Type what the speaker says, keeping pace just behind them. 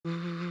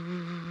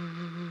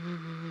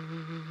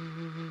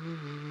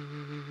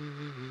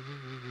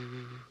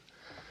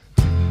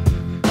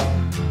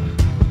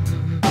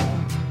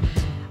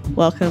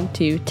Welcome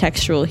to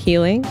Textual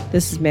Healing.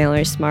 This is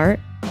Mallory Smart,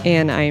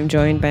 and I am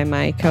joined by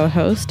my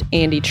co-host,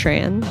 Andy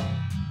Tran.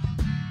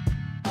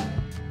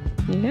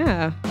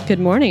 Yeah. Good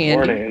morning,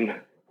 Andy. Morning.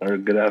 Or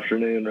good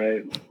afternoon,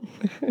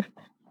 right?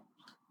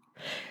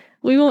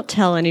 We won't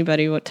tell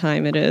anybody what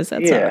time it is.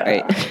 That's all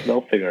right.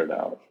 They'll figure it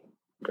out.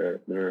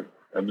 They're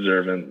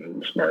observant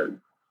and smart.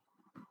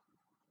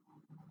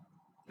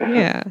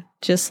 Yeah,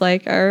 just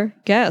like our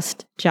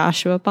guest,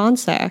 Joshua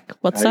Bonsack.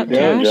 What's How up, you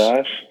doing,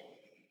 Josh?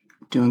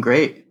 Doing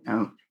great. I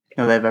don't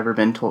know that I've ever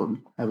been told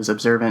I was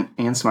observant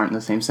and smart in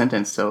the same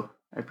sentence, so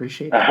I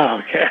appreciate it.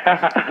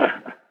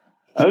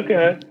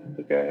 Okay.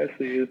 Okay, I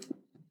see you.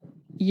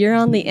 You're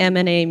on the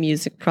M&A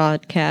Music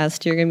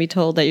Podcast. You're going to be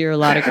told that you're a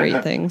lot of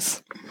great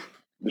things.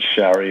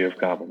 Shower you of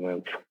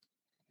compliments.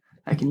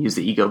 I can use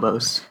the ego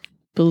boast.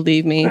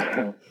 Believe me.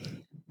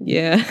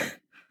 Yeah.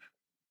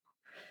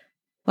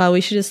 Wow,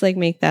 we should just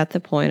make that the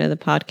point of the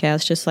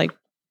podcast, just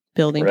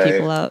building Right.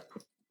 people up.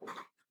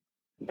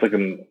 It's like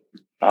an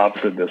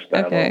opposite this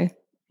battle.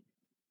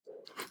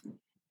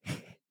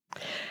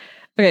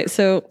 Okay,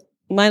 so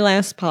my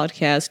last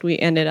podcast, we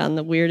ended on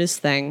the weirdest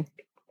thing.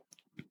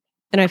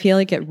 And I feel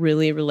like it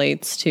really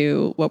relates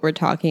to what we're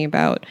talking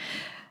about.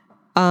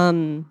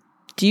 Do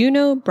you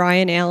know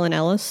Brian Allen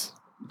Ellis?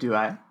 Do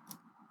I?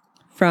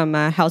 From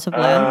House of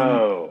Land?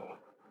 Oh.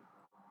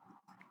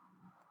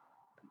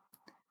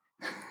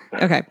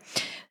 Okay.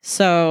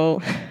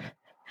 So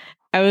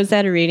I was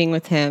at a reading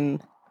with him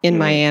in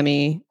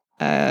Miami.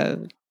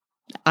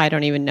 I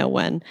don't even know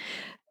when.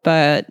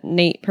 But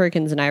Nate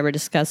Perkins and I were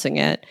discussing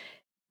it.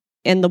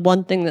 And the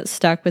one thing that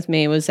stuck with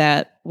me was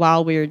that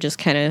while we were just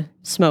kind of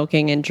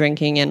smoking and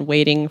drinking and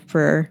waiting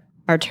for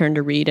our turn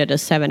to read at a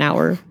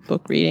 7-hour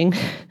book reading,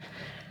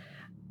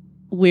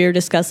 we were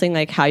discussing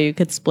how you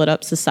could split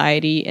up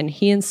society. And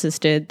he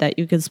insisted that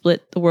you could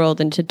split the world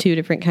into two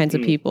different kinds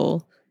of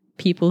people.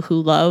 People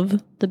who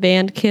love the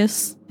band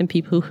Kiss and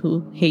people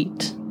who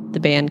hate the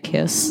band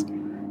Kiss.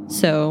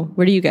 So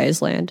where do you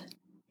guys land?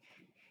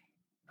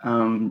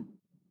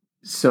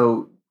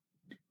 So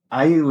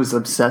I was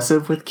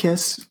obsessive with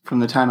Kiss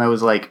from the time I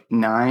was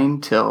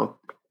 9 till,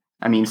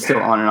 still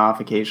on and off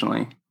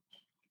occasionally.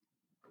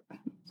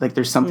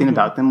 There's something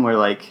about them where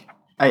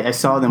I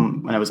saw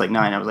them when I was 9.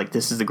 I was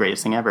this is the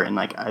greatest thing ever. And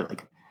I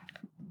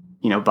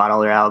bought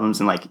all their albums,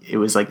 and it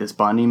was this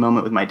bonding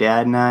moment with my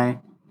dad and I,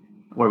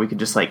 where we could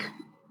just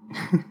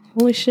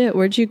Holy shit,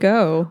 where'd you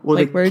go? Well,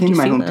 they where'd came you to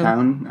my see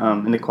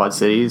hometown in the Quad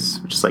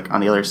Cities, which is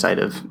on the other side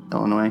of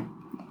Illinois.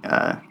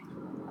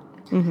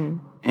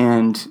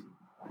 And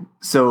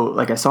so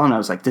I saw them, and I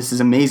was this is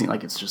amazing.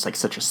 It's just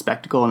such a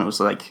spectacle. And it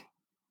was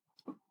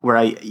where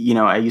I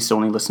used to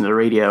only listen to the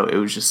radio. It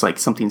was just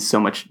something so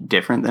much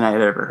different than I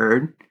had ever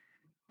heard.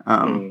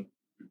 And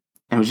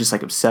was just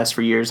obsessed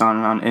for years on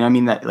and on.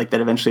 And that that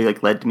eventually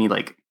led to me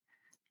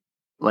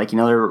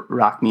their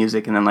rock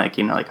music, and then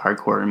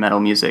hardcore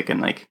metal music,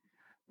 and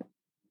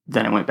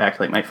then I went back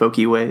to my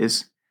folky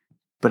ways.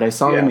 But I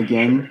saw them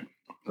again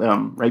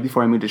right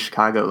before I moved to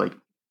Chicago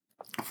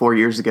 4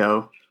 years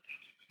ago,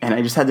 and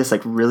I just had this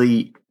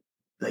really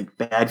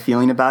bad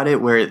feeling about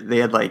it, where they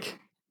had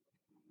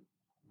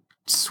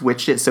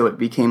switched it so it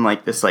became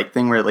this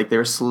thing where they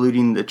were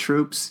saluting the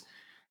troops,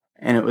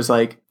 and it was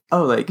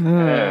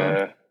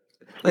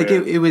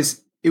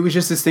it was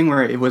just this thing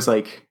where it was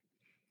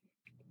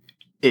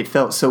it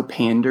felt so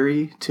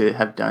pandery to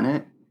have done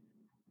it.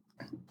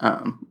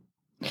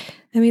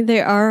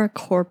 They are a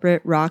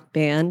corporate rock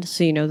band,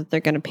 so you know that they're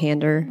going to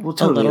pander well,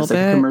 totally. a little it's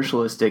bit. A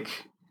commercialistic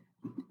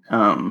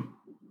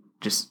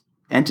just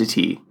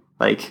entity.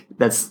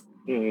 That's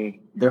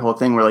their whole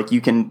thing, where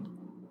you can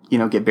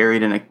get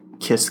buried in a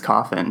Kiss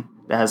coffin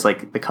that has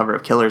the cover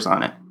of Killers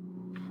on it.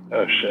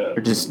 Oh shit.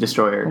 Or just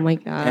Destroyer. Oh my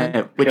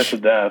god. Kiss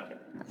of death.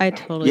 I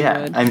totally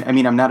would.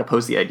 I'm not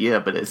opposed to the idea,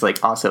 but it's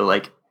also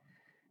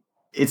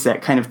it's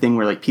that kind of thing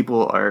where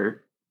people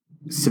are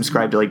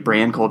subscribed to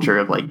brand culture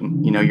of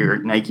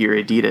your Nike or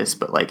Adidas,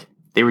 but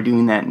they were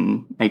doing that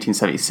in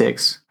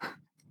 1976.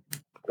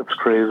 That's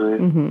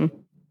crazy. Mm-hmm.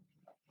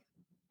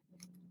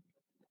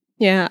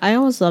 Yeah, I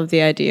always love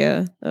the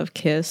idea of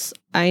Kiss.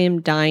 I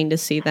am dying to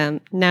see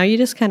them. Now you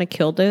just kind of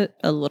killed it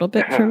a little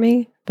bit for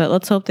me, but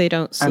let's hope they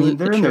don't salute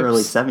they're in the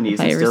early 70s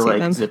and still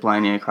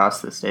ziplining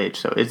across the stage,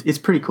 so it's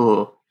pretty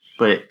cool,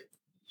 but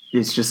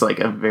it's just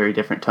a very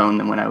different tone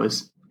than when I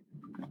was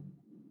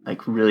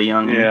really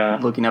young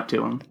and looking up to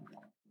them.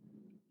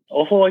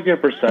 Also your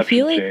perception I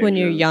feel changes. when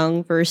you're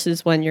young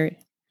versus when you're...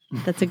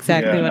 That's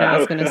exactly what I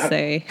was going to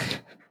say.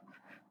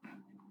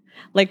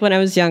 When I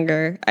was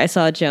younger, I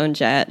saw Joan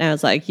Jett, and I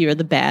was you're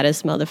the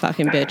baddest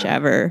motherfucking bitch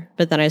ever.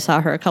 But then I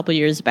saw her a couple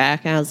years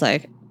back, and I was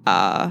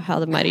how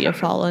the mighty have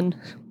fallen.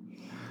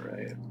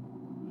 Right.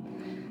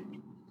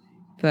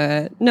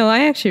 But no,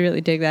 I actually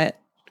really dig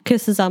that.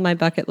 Kiss is on my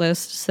bucket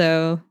list,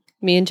 so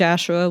me and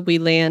Joshua, we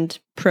land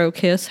pro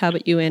Kiss. How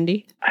about you,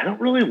 Andy? I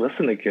don't really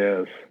listen to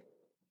Kiss.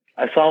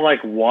 I saw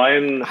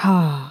one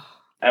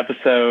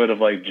episode of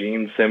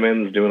Gene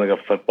Simmons doing a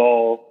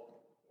football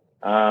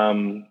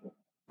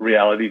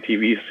reality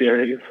TV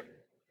series.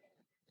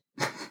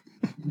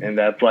 and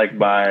that's like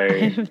my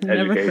I've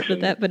never heard education.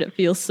 of that, but it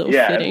feels so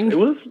Yeah, fitting. it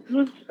was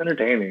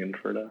entertaining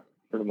for the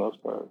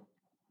most part.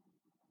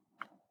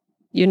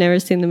 You've never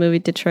seen the movie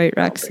Detroit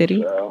I Rock don't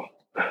City? think so.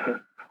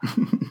 Is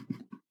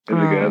it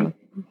good?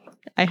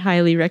 I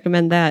highly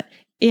recommend that.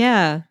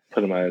 Yeah,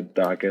 Put in my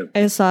docket.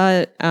 I saw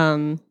it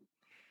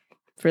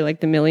for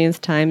like the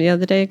millionth time the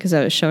other day because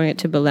I was showing it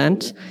to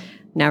Belent.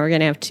 Now we're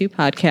gonna have 2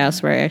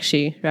 podcasts where I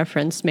actually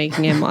reference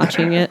making and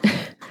watching it.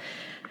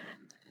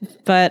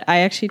 But I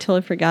actually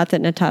totally forgot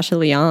that Natasha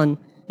Lyonne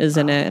is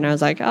in it, and I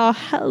was like, "Oh,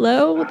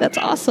 hello, that's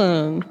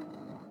awesome."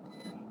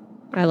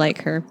 I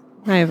like her.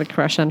 I have a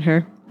crush on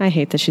her. I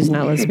hate that she's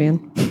not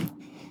lesbian.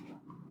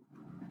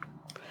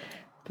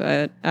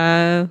 But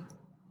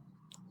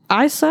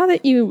I saw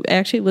that you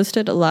actually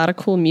listed a lot of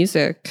cool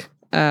music,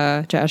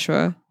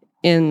 Joshua,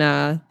 in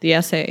the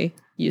essay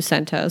you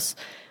sent us.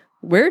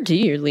 Where do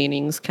your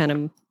leanings kind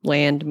of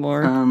land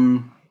more?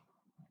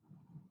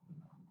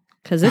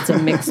 Because it's a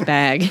mixed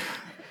bag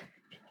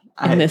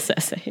in this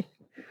essay.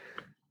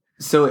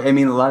 So, I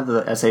mean, a lot of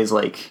the essays,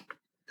 like,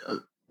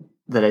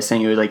 that I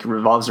sent you, like,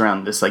 revolves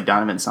around this, like,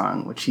 Donovan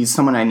song, which he's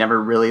someone I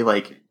never really,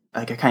 like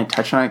I kind of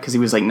touched on it because he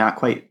was, like, not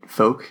quite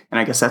folk. And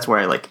I guess that's where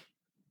I, like,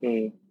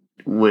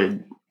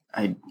 would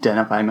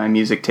identify my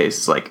music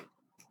tastes, like,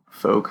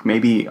 folk,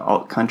 maybe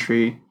alt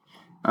country,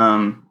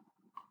 I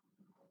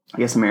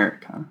guess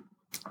Americana.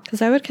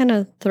 Because I would kind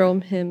of throw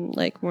him,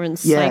 like, more in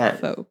psych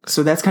folk.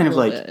 So that's kind of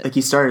bit. like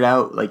he started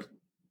out, like,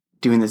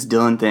 doing this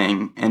Dylan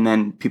thing, and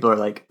then people are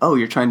like, oh,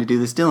 you're trying to do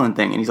this Dylan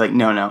thing, and he's like,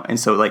 no. And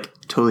so, like,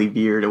 totally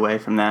veered away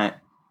from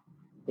that.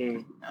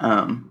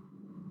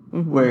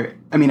 Where,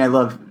 I mean, I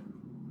love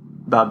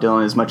Bob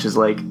Dylan as much as,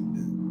 like,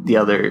 the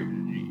other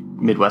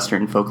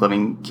Midwestern folk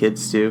loving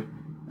kids do.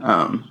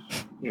 But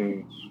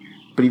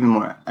even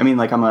more, I mean,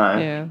 like, I'm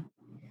a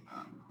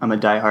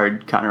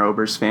diehard Conor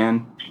Oberst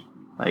fan.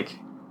 Like,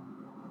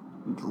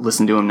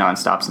 listened to him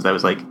nonstop since I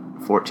was, like,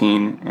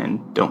 14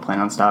 and don't plan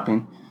on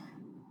stopping.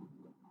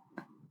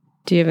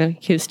 Do you have an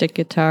acoustic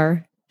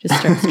guitar? Just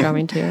start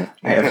strumming to it.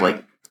 I have,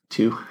 like,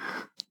 2.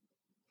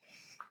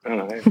 Oh,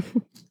 nice.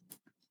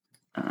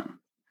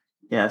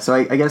 Yeah, so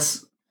I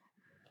guess,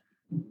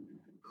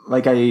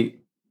 like, I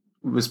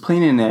was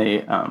playing in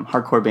a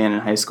hardcore band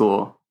in high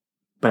school,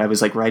 but I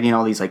was, like, writing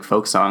all these, like,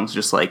 folk songs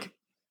just, like,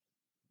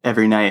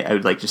 every night. I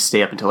would, like, just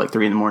stay up until, like,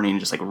 3 a.m. and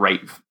just, like,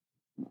 write,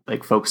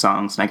 like, folk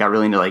songs. And I got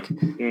really into, like,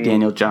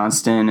 Daniel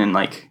Johnston and,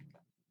 like,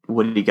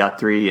 Woody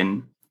Guthrie,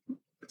 and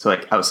so,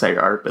 like, outside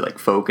art, but, like,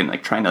 folk, and,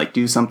 like, trying to, like,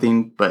 do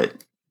something.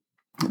 But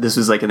this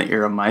was, like, in the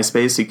era of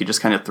MySpace, so you could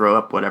just kind of throw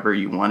up whatever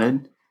you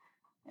wanted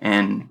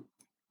and,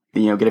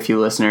 you know, get a few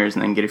listeners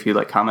and then get a few,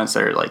 like, comments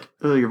that are like,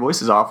 oh, your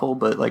voice is awful,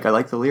 but, like, I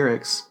like the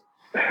lyrics.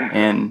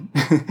 And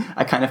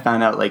I kind of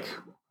found out, like,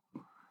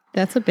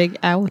 that's a big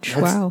ouch.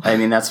 Wow. I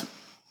mean, that's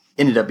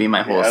ended up being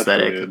my whole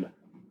aesthetic.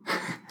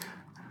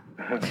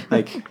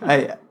 Like,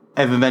 I've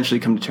eventually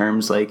come to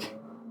terms, like,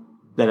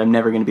 that I'm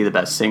never going to be the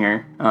best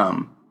singer.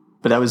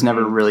 But that was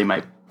never really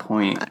my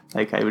point.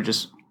 Like, I would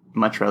just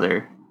much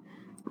rather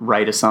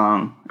write a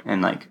song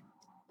and, like,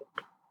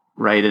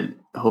 write it,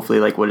 hopefully,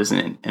 like, what is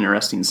an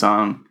interesting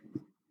song.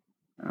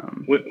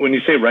 When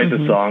you say write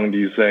the song, do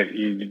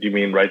you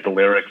mean write the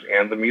lyrics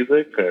and the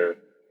music, or?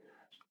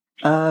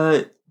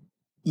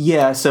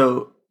 Yeah.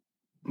 So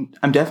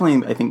I'm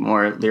definitely, I think,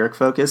 more lyric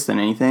focused than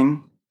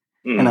anything.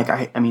 And, like,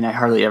 I mean, I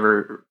hardly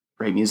ever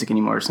write music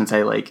anymore since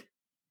I, like,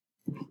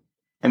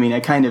 I mean, I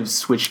kind of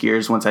switched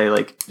gears once I,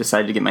 like,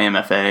 decided to get my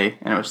MFA,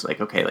 and I was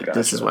like, okay, like,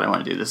 This is what I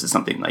want to do. This is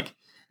something, like,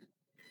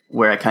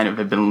 where I kind of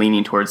have been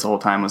leaning towards the whole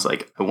time, was,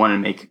 like, I want to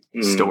make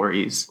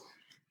stories.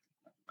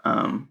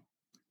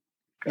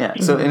 Yeah.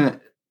 So, and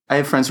I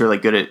have friends who are,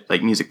 like, good at,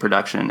 like, music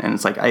production, and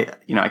it's like, I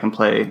can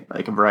play,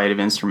 like, a variety of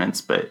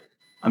instruments, but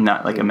I'm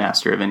not, like, a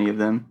master of any of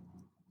them.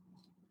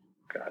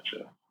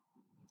 Gotcha.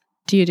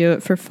 Do you do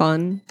it for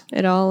fun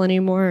at all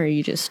anymore, or are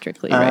you just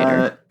strictly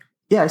writer?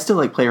 Yeah, I still,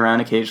 like, play around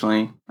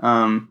occasionally.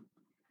 I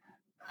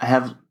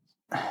have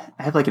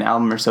like an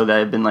album or so that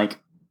I've been, like,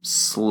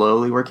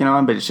 slowly working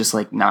on, but it's just,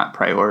 like, not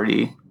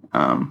priority.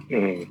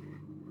 Do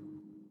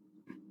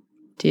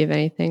you have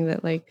anything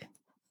that, like,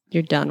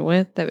 you're done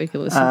with that we could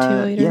listen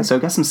to later? Yeah, so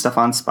I've got some stuff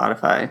on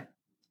Spotify.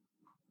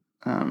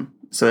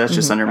 So that's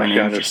just under my name.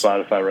 Under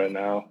Spotify right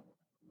now.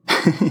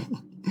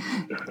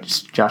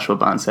 Just Joshua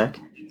Bonsek.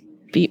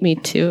 Beat me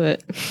to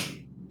it.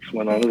 Just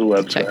went on his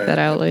website. Check that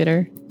out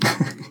later.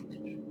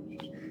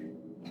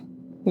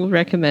 We'll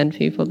recommend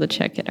people to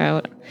check it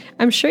out.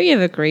 I'm sure you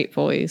have a great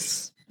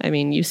voice. I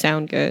mean, you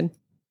sound good.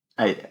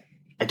 I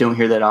don't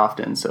hear that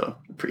often, so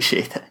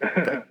appreciate that.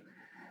 But,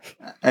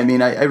 I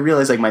mean, I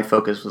realized, like, my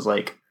focus was,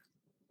 like,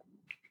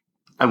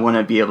 I want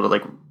to be able to,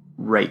 like,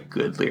 write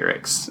good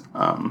lyrics.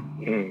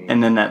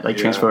 And then that, like,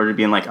 transferred to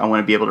being, like, I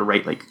want to be able to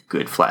write, like,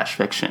 good flash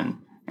fiction.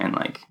 And,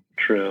 like...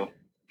 True.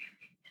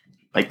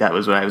 Like, that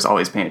was what I was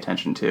always paying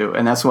attention to.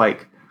 And that's,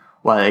 like,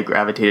 why I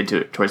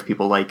gravitated towards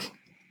people like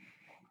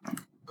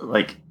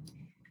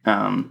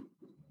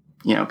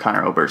you know,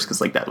 Conor Oberst,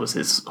 because, like, that was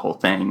his whole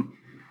thing.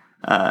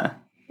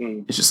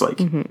 It's just like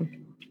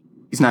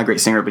he's not a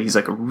great singer, but he's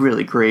like a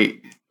really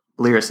great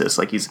lyricist.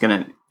 Like he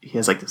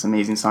has like this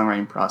amazing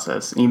songwriting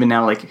process. And even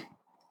now, like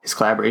his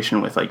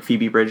collaboration with like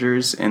Phoebe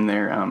Bridgers in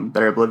their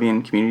Better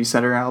Oblivion Community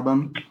Center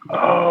album.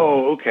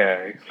 Oh,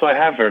 okay. So I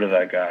have heard of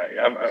that guy.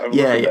 I've looked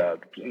at that.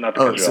 Not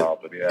to cut you off,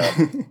 but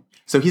yeah.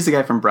 So he's the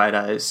guy from Bright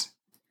Eyes.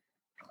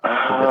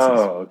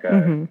 Oh,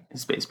 okay.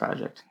 His bass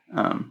project.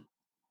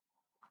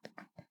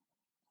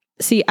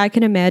 See, I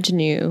can imagine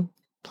you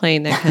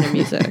playing that kind of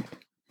music.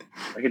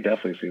 I could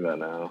definitely see that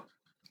now.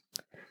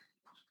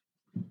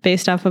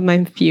 Based off of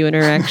my few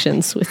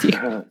interactions with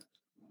you.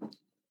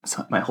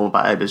 So my whole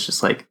vibe is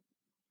just like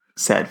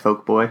sad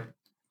folk boy.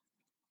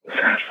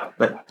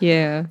 But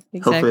yeah, exactly.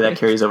 Hopefully that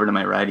carries over to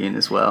my writing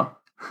as well.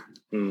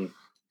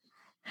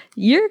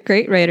 You're a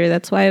great writer.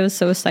 That's why I was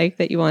so psyched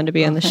that you wanted to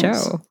be on the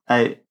show.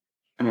 I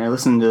mean, I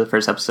listened to the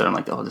first episode. I'm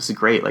like, oh, this is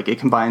great. Like, it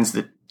combines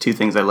the two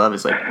things I love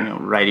is like,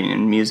 writing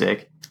and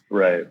music.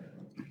 Right.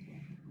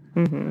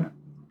 Mm-hmm.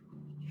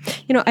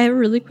 I have a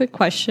really quick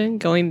question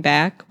going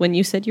back. When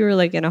you said you were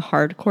like in a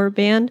hardcore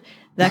band,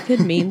 that could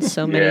mean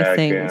so many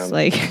things.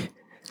 Like,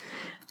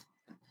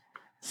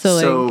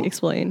 so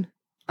explain.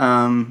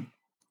 I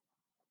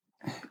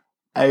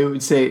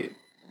would say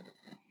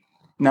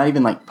not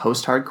even like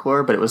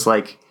post-hardcore, but it was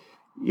like,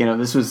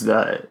 this was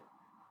the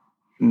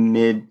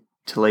mid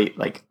to late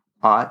like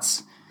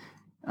aughts.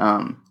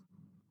 So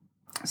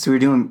we were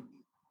doing,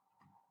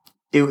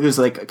 it was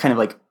like kind of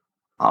like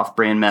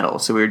off-brand metal.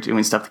 So we were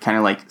doing stuff kind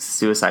of like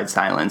Suicide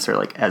Silence or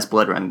like As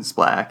Blood Runs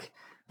Black.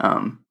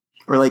 Or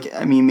like,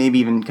 I mean, maybe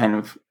even kind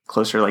of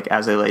closer like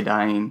As I Lay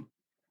Dying.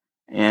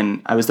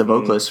 And I was the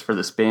vocalist for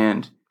this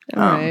band.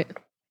 All right.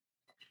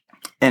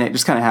 And it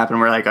just kind of happened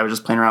where like I was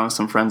just playing around with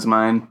some friends of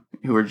mine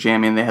who were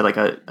jamming. They had like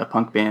a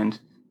punk band,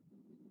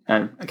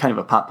 kind of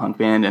a pop punk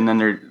band. And then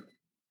they're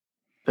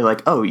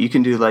like, oh, you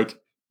can do like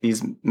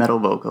these metal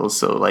vocals.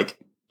 So like,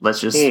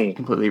 let's just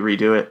completely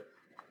redo it.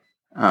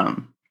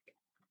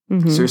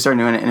 So we started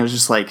doing it, and it was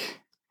just like,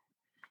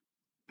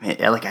 man,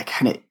 like I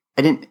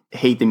didn't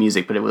hate the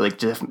music, but it was like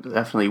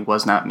definitely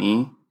was not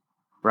me.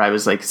 Where I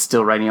was like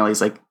still writing all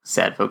these like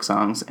sad folk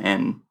songs,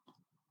 and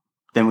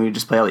then we would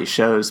just play all these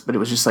shows. But it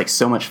was just like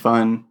so much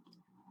fun,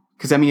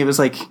 because I mean it was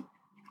like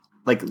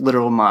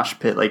literal mosh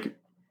pit, like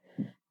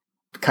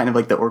kind of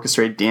like the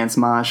orchestrated dance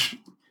mosh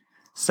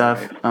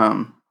stuff.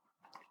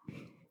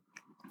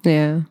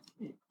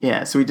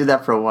 Yeah, so we did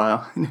that for a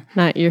while.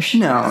 Not your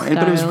No,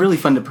 but it was really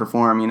fun to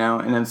perform,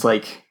 and it's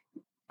like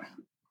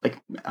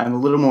I'm a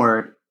little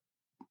more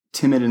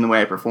timid in the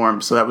way I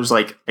performed, so that was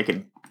like I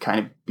could kind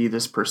of be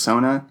this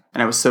persona,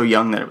 and I was so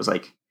young that it was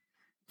like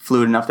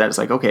fluid enough that it's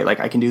like, okay, like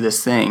I can do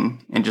this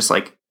thing and just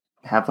like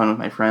have fun with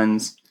my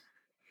friends,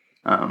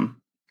 and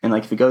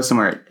like if it goes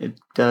somewhere, it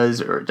does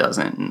or it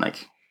doesn't, and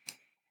like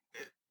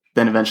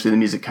then eventually the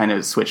music kind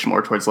of switched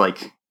more towards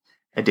like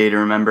A Day to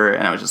Remember,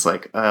 and I was just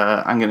like,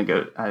 I'm gonna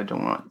go. I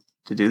don't want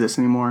to do this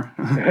anymore.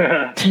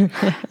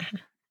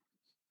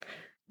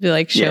 Be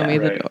like, show me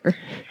the door.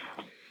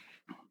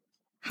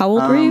 How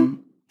old were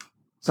you?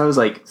 So I was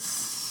like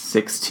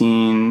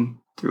 16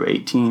 through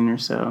 18 or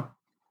so.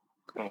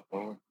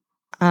 All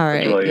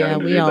right,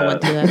 really we all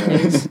went through that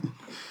phase.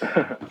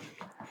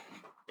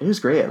 It was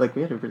great. Like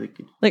we had a really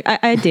good. Like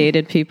I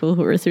dated people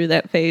who were through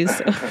that phase.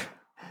 So.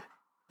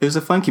 It was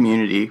a fun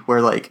community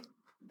where like.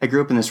 I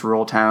grew up in this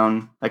rural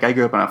town. Like I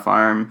grew up on a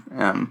farm.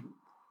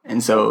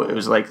 And so it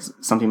was like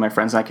something my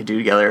friends and I could do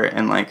together.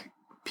 And like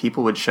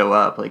people would show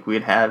up, like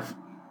we'd have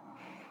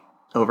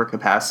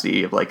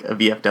overcapacity of like a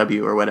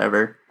VFW or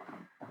whatever.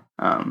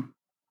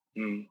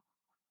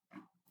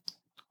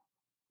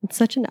 It's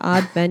such an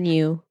odd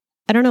venue.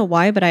 I don't know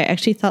why, but I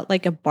actually thought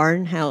like a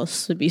barn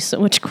house would be so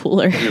much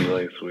cooler. It'd be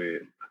really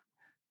sweet.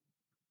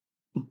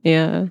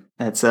 Yeah.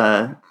 That's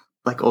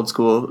like old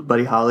school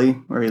Buddy Holly,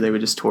 where they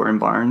would just tour in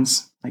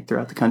barns like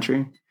throughout the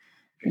country.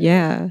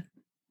 Yeah.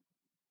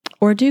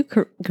 Or do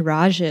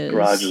garages.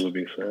 Garages would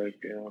be sick,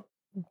 yeah.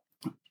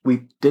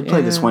 We did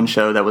play this one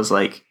show that was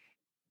like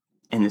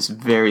in this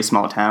very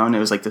small town. It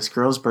was like this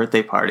girl's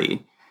birthday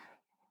party.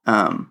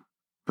 But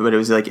it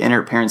was like in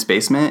her parents'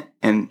 basement,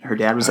 and her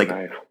dad was like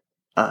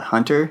a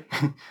hunter,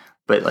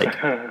 but like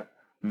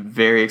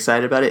very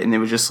excited about it. And it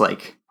was just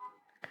like,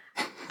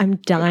 I'm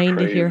dying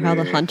to hear how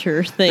the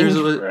hunter thing.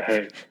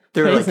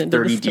 There were like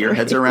 30 deer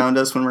heads around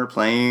us when we were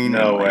playing.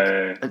 No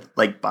way.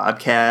 Like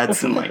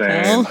bobcats and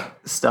like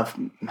stuffed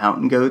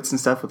mountain goats and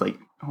stuff with like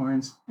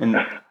horns. And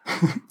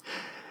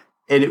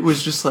and it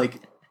was just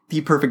like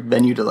the perfect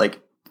venue to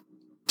like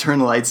turn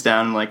the lights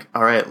down and like,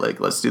 all right,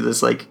 like let's do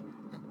this like,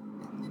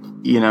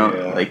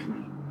 like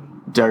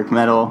dark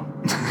metal.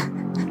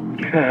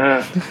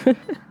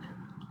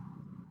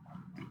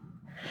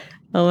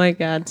 Oh my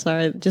God,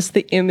 sorry. Just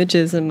the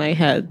images in my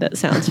head. That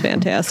sounds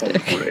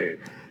fantastic. Great.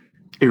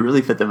 It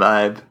really fit the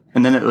vibe.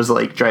 And then it was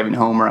like driving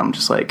home where I'm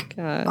just like,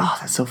 God. Oh,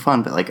 that's so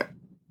fun. But like,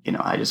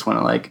 I just want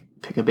to like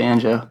pick a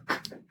banjo.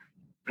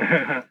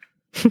 I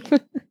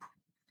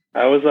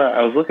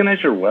was looking at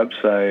your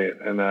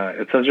website, and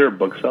it says you're a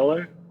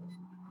bookseller.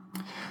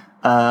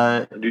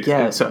 Yeah.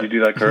 So do you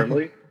do that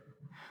currently?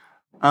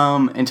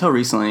 Until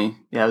recently,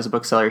 yeah, I was a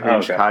bookseller here in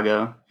Okay.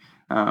 Chicago.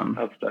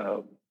 That's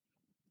dope.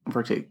 I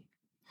worked at.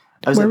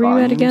 I was Where were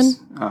you at Volumes.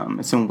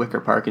 It's in Wicker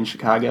Park in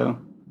Chicago.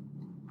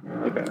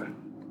 Okay.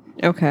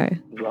 Okay.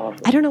 That's awesome.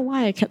 I don't know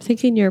why I kept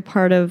thinking you're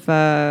part of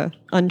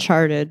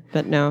Uncharted,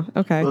 but no.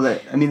 Okay. Well,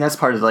 that's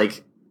part of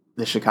like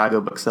the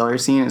Chicago bookseller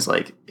scene. Is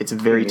like it's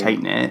very Mhm.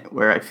 tight knit.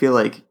 Where I feel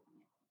like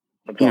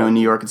That's in awesome.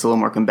 New York it's a little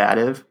more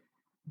combative,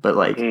 but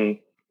like Mm.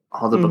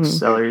 all the Mhm.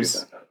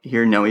 booksellers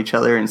here know each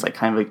other, and it's like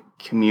kind of a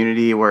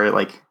community where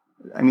like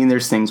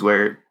there's things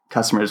where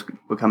customers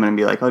would come in and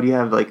be like, "Oh, do you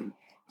have like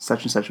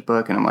such and such a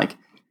book?" And I'm like,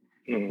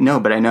 Mm. "No,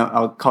 but I know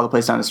I'll call the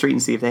place down the street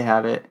and see if they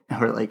have it."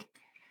 Or like,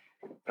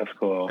 That's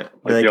cool. like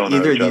Like, you don't know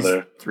either each of these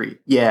other. three,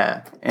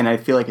 yeah. And I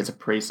feel like it's a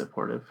pretty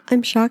supportive.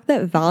 I'm shocked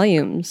that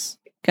Volumes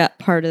got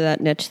part of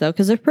that niche though,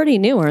 because they're pretty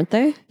new, aren't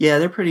they? Yeah,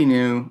 they're pretty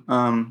new.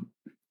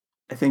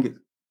 I think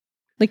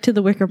Like to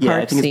the Wicker Park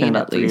I think it's been scene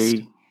about at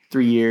least.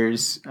 3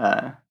 years.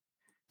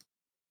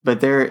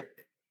 But they're,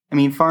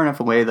 far enough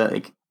away that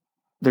like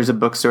there's a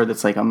bookstore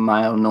that's like a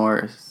mile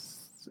north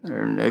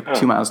or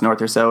 2 miles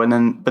north or so,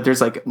 and but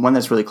there's like one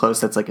that's really close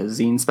that's like a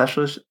zine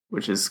specialist,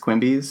 which is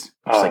Quimby's,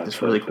 which is like this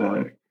so really cool sick.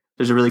 one.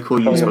 There's a really cool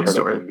I've used never heard of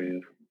bookstore.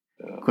 Quimby's.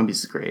 Yeah. Quimby's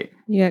is great.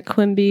 You got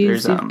Quimby's,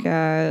 There's you've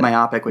got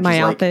Myopic, which is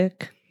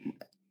Myopic.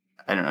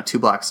 I don't know, 2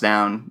 blocks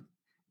down.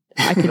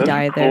 I could Those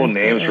die are there. cool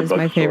names That for is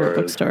my favorite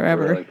bookstore bookstores. I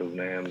ever. really like those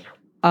names.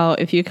 Oh,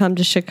 if you come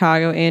to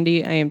Chicago,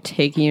 Andy, I am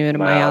taking you into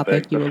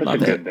Myopic. You will That's love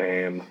such a it. good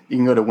name. You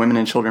can go to Women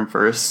and Children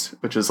First,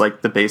 which is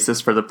like the basis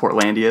for the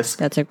Portlandia.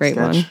 That's a great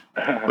sketch,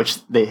 one.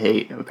 which they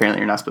hate. Apparently,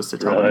 you're not supposed to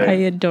tell Really? them. I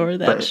that. adore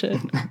that But shit.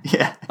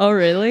 yeah, Oh,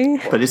 really?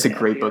 but it's a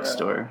great Yeah.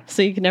 bookstore.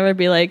 So you can never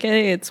be like,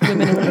 hey, it's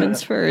women and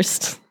women's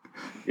first.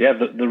 Yeah,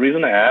 the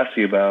reason I asked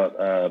you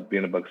about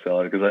being a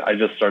bookseller, because I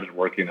just started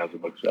working as a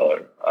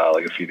bookseller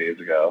like a few days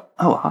ago.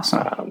 Oh,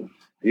 awesome.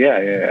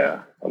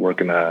 Yeah. I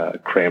work in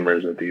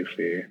Kramer's at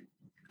DC.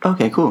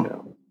 Okay,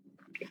 cool.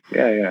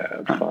 Yeah,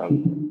 it's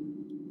fun.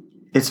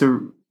 It's a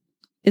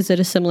Is it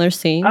a similar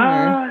scene?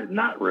 Or?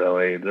 Not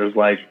really. There's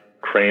like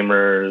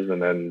Kramer's,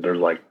 and then there's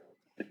like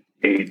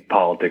 8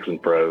 politics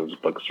and prose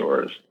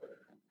bookstores.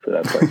 So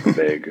that's like the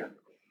big,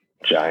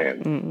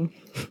 giant. Mm.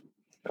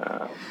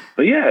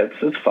 But yeah,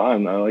 it's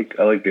fun. I like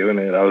doing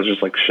it. I was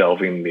just like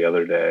shelving the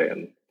other day,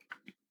 and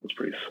it's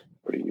pretty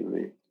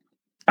easy.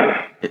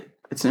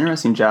 it's an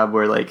interesting job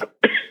where like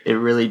it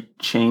really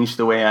changed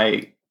the way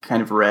I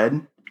kind of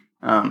read.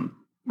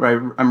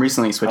 Where I'm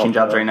recently switching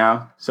jobs right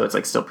now, so it's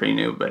like still pretty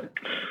new, but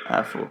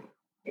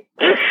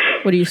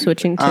What are you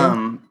switching to?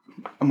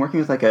 I'm working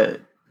with like a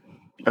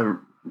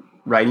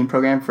writing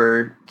program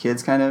for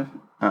kids, kind of.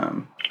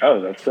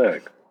 Oh, that's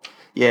sick.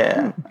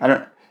 Yeah,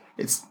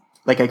 it's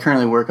like I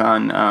currently work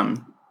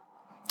on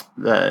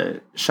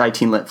the Shy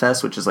Teen Lit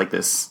Fest, which is like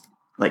this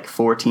like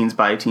for teens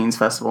by teens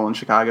festival in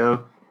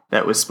Chicago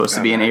that was supposed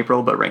to be in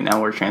April, but right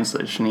now we're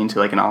transitioning to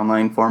like an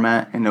online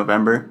format in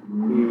November.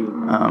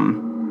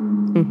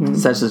 So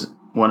that's just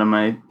one of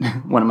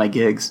my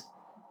gigs.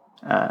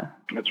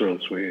 That's really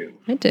sweet.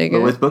 I dig But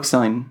it. with book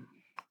selling,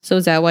 So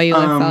is that why you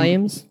like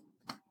Volumes?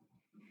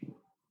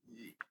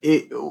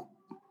 You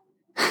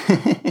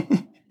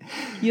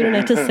don't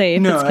have to say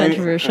if it's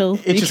controversial.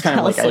 It's just kind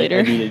of like later.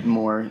 I needed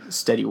more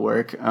steady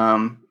work.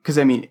 Because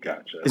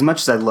Gotcha. as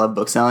much as I love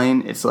book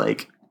selling, it's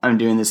like I'm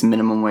doing this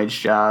minimum wage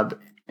job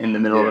in the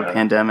middle of a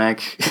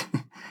pandemic,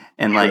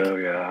 and like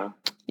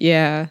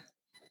Yeah.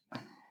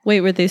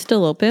 Wait, were they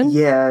still open?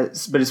 Yeah,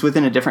 but it's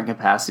within a different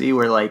capacity.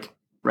 Where like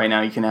right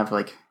now you can have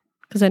like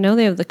because I know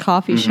they have the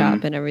coffee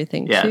shop and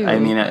everything too. I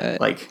mean,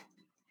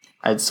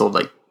 I'd sold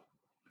like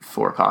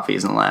 4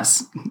 coffees in the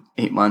last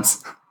 8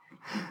 months.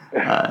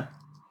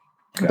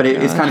 But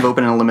it's kind of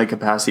open in a limited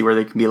capacity where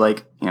there can be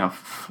like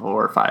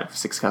 4, 5,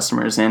 6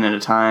 customers in at a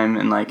time,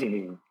 and like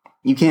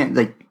you can't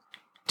like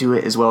do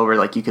it as well where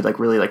like you could like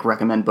really like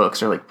recommend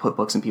books or like put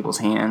books in people's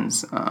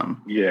hands.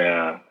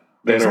 The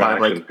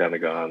interaction's kind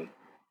of gone.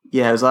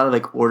 Yeah, there's a lot of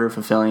like order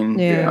fulfilling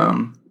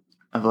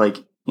of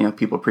like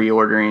people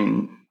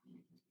pre-ordering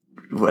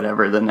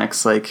whatever the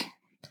next like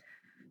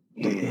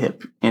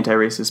hip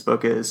anti-racist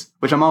book is,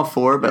 which I'm all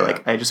for, but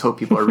like I just hope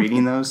people are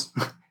reading those.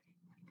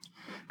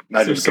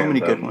 There's so many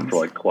good ones. For,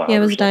 like, I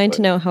was dying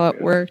to know how it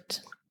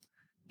worked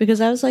because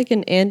I was like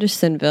in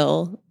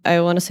Andersonville, I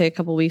want to say a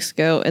couple weeks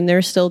ago, and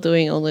they're still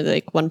doing only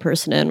like one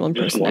person in, one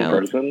person out.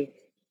 Person?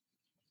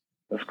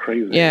 That's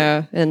crazy.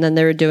 Yeah, and then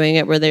they were doing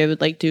it where they would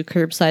like do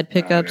curbside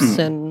pickups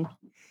and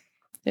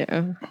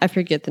I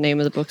forget the name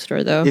of the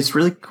bookstore though. It's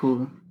really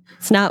cool.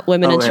 It's not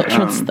Women and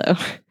Children's though.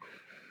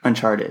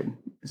 Uncharted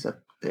is up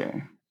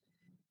there.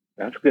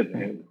 That's a good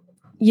name.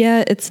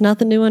 Yeah, it's not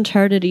the new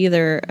Uncharted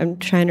either. I'm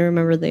trying to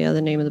remember the other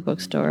name of the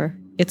bookstore.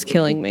 It's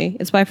killing me.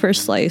 It's by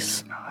First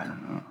Slice. Oh, I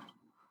don't know.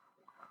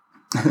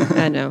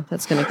 I know.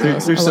 That's going to kill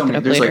us. There's I'll look it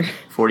up there's later. like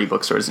 40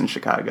 bookstores in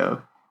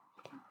Chicago.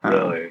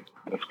 Really?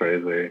 That's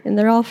crazy. And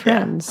they're all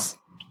friends,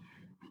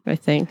 I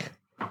think.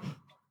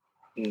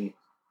 I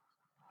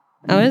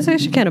was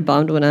actually kind of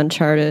bummed when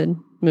Uncharted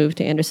moved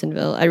to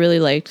Andersonville. I really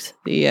liked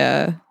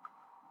the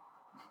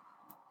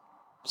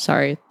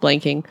sorry,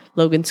 blanking,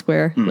 Logan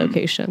Square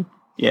location.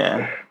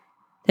 Yeah.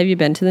 Have you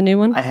been to the new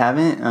one? I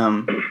haven't.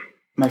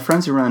 My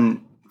friends who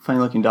run Funny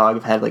Looking Dog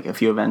have had like a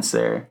few events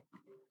there,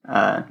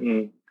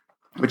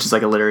 which is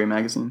like a literary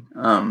magazine.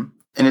 And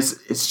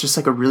it's just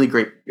like a really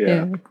great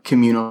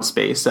communal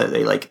space that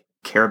they like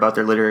care about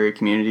their literary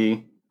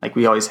community. Like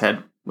we always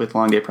had with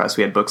Long Day Press,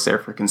 we had books there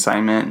for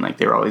consignment, and like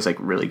they were always like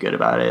really good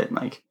about it, and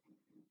like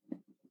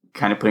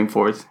kind of putting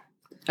forth.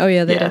 Oh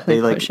yeah, they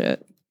definitely push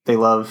it. They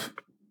love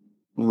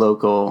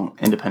local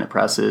independent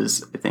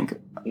presses, I think,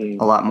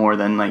 a lot more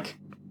than like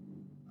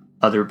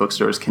other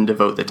bookstores can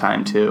devote the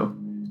time to.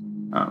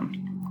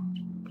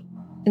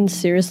 And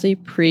seriously,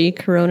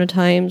 pre-corona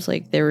times,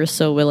 like they were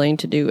so willing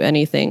to do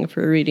anything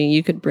for reading.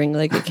 You could bring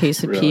like a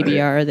case of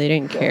PBR. They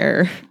didn't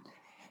care.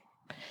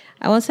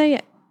 I want to say,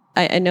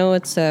 I know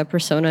it's a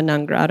persona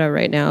non grata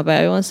right now,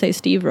 but I want to say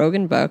Steve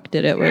Rogan book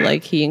did it where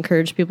like he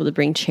encouraged people to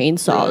bring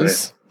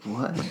chainsaws.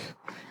 What?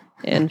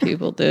 And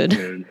people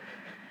did.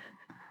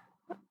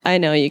 I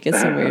know you get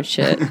some weird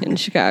shit in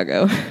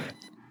Chicago.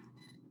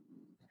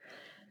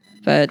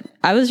 But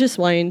I was just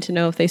wanting to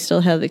know if they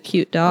still have the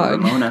cute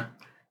dog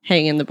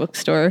hanging in the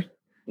bookstore.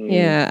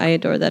 Yeah, I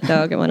adore that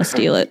dog. I want to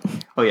steal it.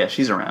 Oh yeah,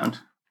 she's around.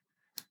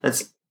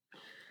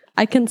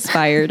 I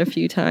conspired a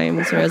few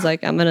times where I was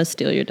like, I'm going to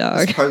steal your dog.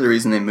 That's part of the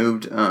reason they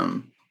moved.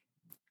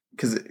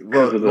 Because,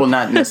 well,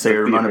 not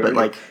necessarily Ramona, but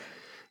like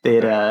they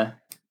had,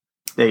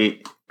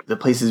 the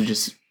places were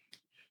just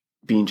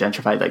being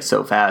gentrified like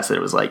so fast that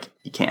it was like,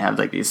 you can't have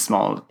like these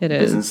small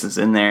businesses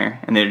in there,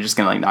 and they're just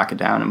going to like knock it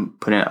down and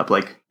put it up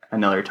like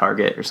another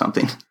Target or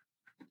something.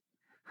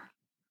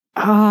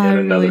 Oh, I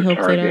really hope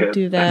they don't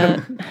do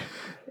that.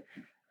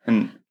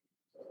 And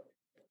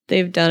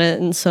they've done it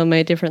in so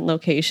many different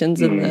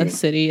locations in the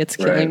city. It's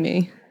killing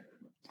me.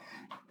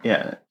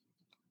 Yeah.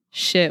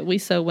 Shit, we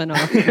so went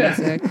off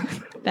music.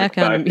 Back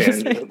on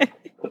music.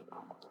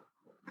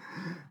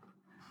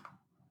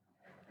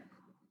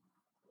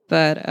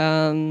 But,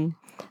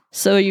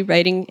 so are you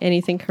writing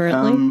anything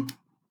currently?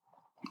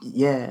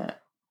 Yeah.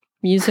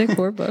 Music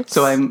or books?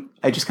 So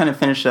I just kind of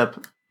finished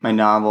up my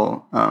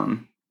novel.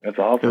 That's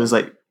awesome.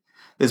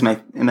 It was my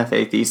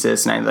MFA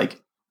thesis, and I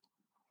like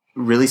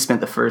really spent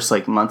the first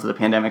like month of the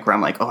pandemic where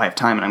I'm like, oh, I have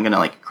time and I'm gonna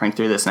like crank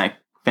through this, and I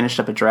finished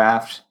up a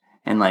draft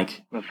and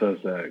like that's so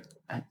sick.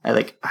 I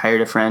like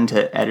hired a friend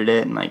to edit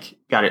it and like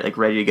got it like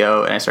ready to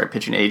go, and I started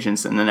pitching to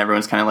agents, and then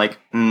everyone's kind of like,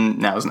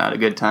 now's not a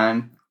good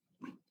time.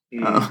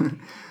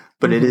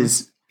 But it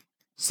is.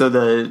 So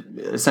the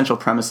essential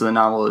premise of the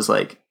novel is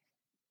like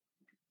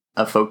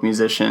a folk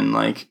musician,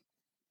 like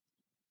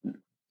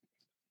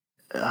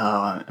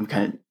I'm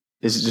kind of,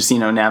 it's just,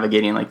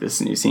 navigating like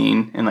this new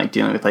scene and like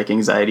dealing with like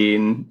anxiety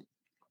and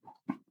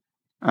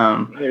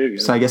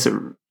so I guess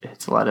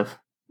it's a lot of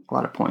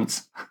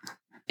points.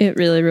 It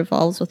really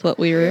revolves with what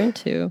we were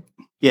into.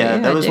 Yeah,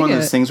 that was one of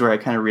those things where I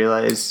kind of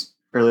realized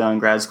early on in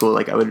grad school,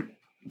 like I would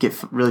get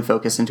really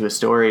focused into a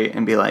story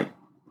and be like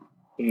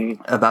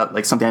about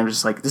like something I'm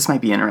just like, this might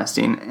be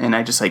interesting, and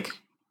I just like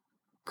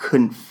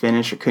couldn't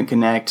finish or couldn't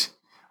connect.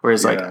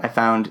 Whereas like I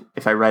found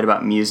if I write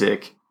about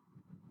music,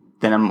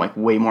 then I'm like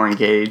way more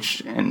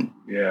engaged, and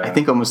I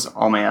think almost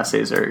all my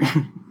essays are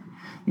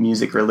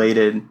music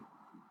related.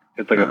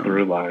 It's like a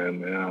through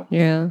line,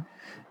 Yeah.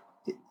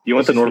 You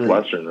went to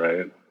Northwestern,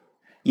 right?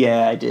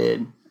 Yeah, I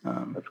did.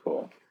 That's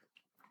cool.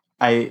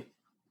 I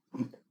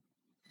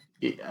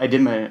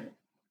did my.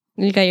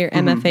 You got your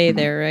MFA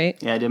there, right?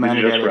 Yeah, I did my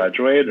undergrad. Did you just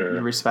graduate, or?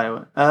 It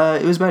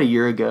was about a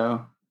year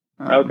ago.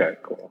 Okay,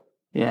 cool.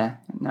 Yeah,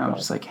 now I'm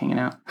just like hanging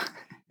out.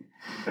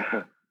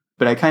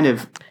 But I kind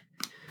of...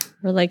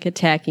 We're like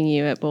attacking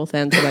you at both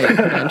ends about your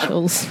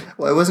credentials.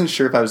 Well, I wasn't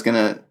sure if I was going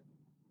to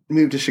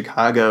move to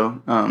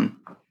Chicago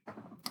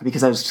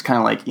because I was just kind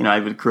of like, I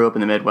grew up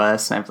in the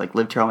Midwest, and I've like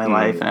lived here all my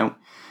life, and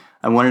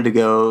I wanted to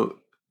go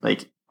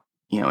like,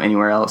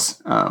 anywhere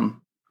else.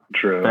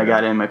 True. But I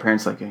got in, my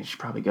parents like, you should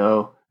probably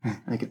go.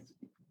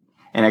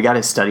 And I got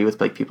to study with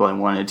like people I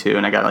wanted to,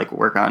 and I got to like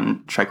work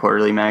on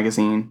Tri-Quarterly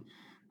magazine.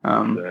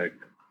 So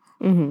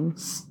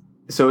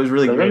it was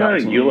really great.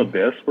 Doesn't Eula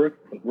Biss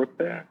work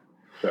there?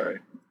 Sorry.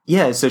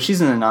 Yeah, so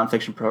she's in the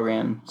nonfiction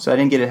program. So I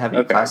didn't get to have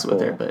any classes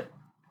with her, but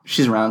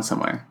she's around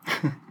somewhere.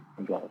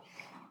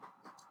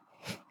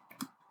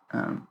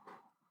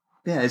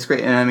 Yeah, it's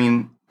great. And I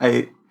mean,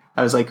 I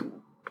was like,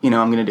 I'm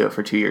going to do it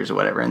for 2 years or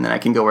whatever, and then I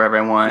can go wherever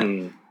I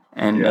want.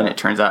 And then it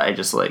turns out I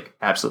just like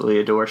absolutely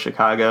adore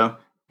Chicago.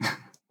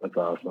 That's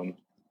awesome.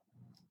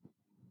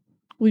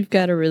 We've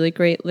got a really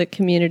great lit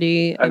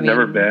community. I've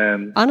never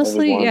been.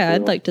 Honestly,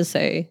 I'd like to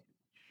say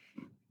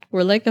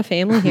we're like a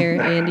family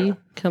here, Andy.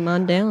 Come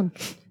on down.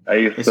 I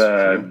used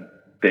to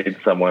date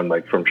someone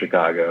like from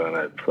Chicago, and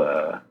it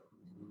was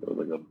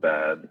like a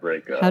bad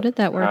breakup. How did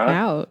that work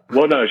out?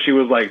 Well, no, she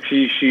was like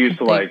she used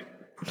to like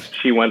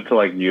she went to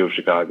like U of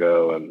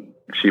Chicago, and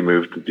she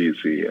moved to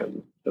DC,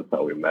 and that's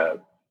how we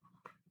met.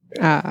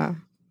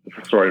 It's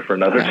a story for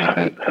another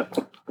time.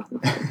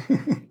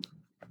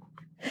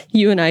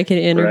 You and I can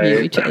interview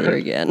each other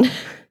again.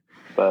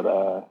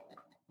 But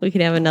We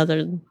could have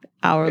another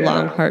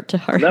hour-long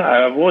heart-to-heart. No,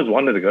 I've always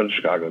wanted to go to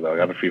Chicago, though. I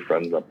got a few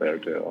friends up there,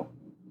 too.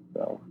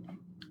 So.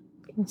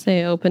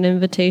 Say open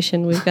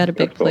invitation. We've got a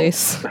big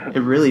place. It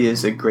really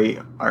is a great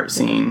art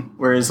scene.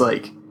 Whereas,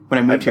 like, when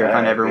I moved here, I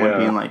found everyone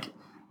being, like,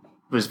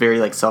 was very,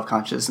 like,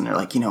 self-conscious. And they're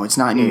like, it's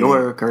not New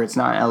York or it's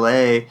not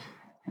L.A.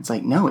 It's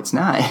like, no, it's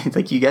not. It's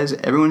like, you guys,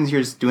 everyone's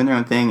here just doing their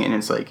own thing. And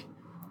it's like,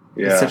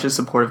 it's such a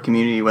supportive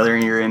community, whether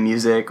you're in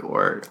music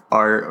or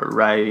art or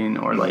writing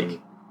or, like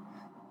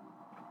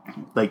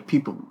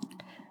people.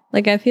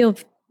 Like, I feel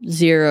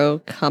zero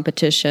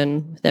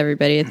competition with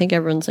everybody. I think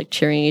everyone's, like,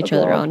 cheering each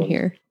other on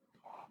here.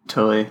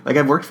 Totally. Like,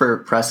 I've worked for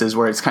presses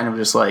where it's kind of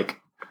just like,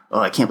 oh,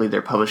 I can't believe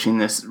they're publishing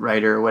this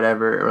writer or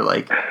whatever. Or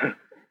like,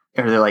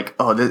 or they're like,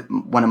 oh,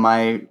 one of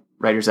my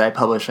writers that I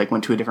published, like,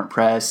 went to a different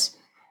press.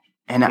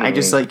 And I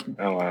just, like,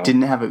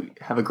 didn't have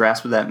a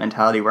grasp of that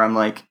mentality where I'm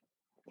like,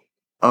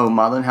 oh,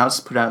 Maudlin House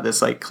put out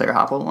this, like, Claire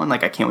Hopple one.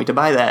 Like, I can't wait to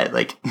buy that.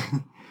 Like,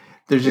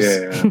 there's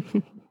just,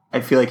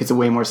 I feel like it's a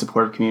way more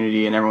supportive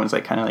community and everyone's,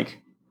 like, kind of, like,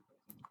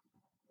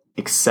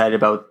 excited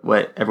about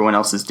what everyone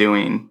else is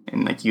doing.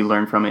 And, like, you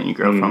learn from it and you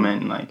grow from it.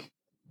 And, like,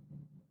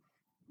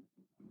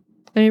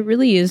 and it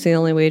really is the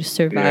only way to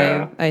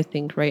survive, I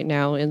think, right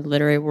now in the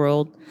literary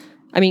world.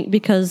 I mean,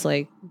 because,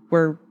 like,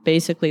 we're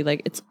basically,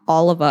 like, it's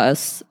all of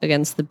us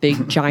against the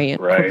big, giant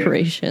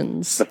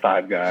corporations. The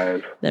five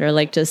guys. That are,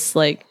 like, just,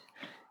 like,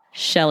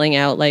 shelling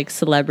out, like,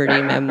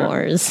 celebrity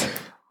memoirs.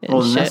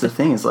 Well, and that's the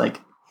thing is, like,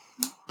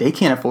 they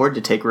can't afford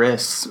to take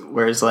risks.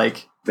 Whereas,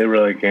 like... They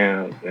really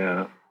can't,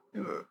 yeah.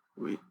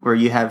 Where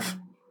you have...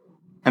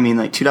 I mean,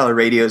 like, $2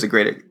 Radio is a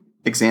great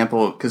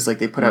example because, like,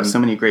 they put out so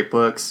many great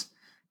books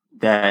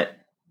that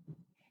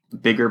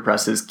bigger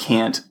presses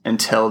can't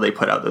until they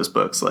put out those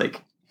books.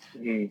 Like...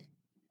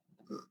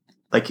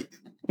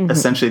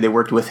 essentially they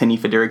worked with Hanif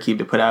Abdurraqib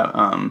to put out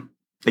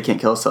They Can't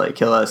Kill Us Till They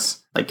Kill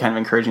Us, like, kind of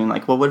encouraging,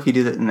 like, well, what if you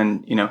do that? And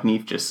then,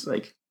 Hanif just,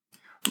 like,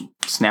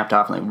 snapped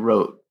off and, like,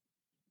 wrote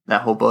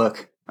that whole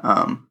book.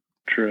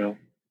 True.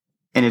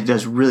 And it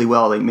does really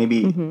well, like,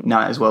 maybe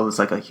not as well as,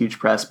 like, a huge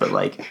press, but,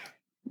 like,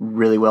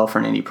 really well for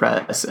an indie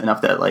press,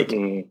 enough that, like,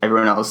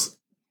 everyone else,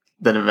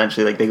 that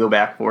eventually, like, they go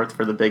back forth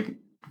for the big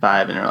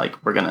five and are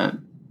like, we're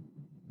gonna,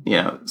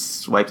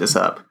 swipe this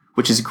up,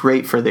 which is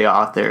great for the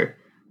author.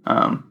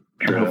 And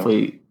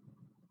hopefully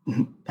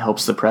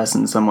helps the press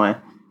in some way.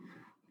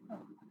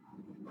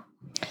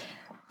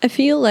 I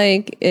feel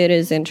like it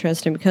is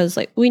interesting because,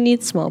 like, we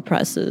need small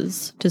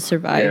presses to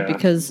survive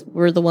because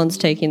we're the ones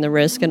taking the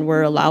risk and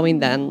we're allowing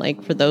them,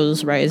 like, for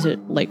those writers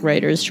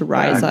to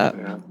rise up,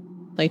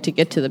 like, to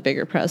get to the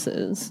bigger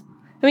presses.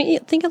 I mean,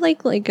 think of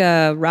like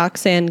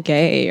Roxane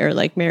Gay or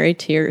like Mary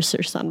Tierce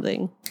or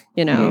something,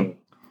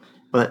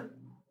 But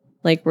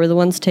like, we're the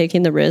ones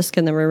taking the risk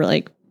and then we're,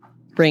 like,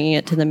 bringing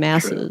it to the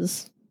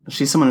masses.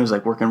 She's someone who's,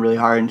 like, working really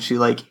hard and she,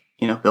 like,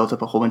 built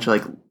up a whole bunch of,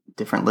 like,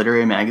 different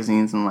literary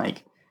magazines and,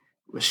 like,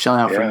 was shelling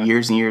out for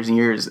years and years and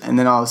years. And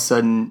then all of a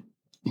sudden,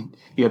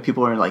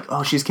 people are like,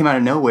 oh, she just came out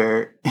of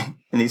nowhere.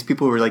 And these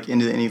people who were, like,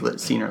 into the indie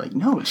lit scene are like,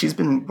 no, she's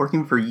been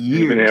working for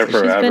years. She's been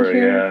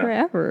here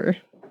forever.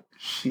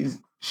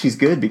 She's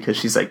good because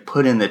she's, like,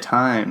 put in the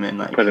time and,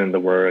 like, put in the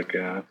work.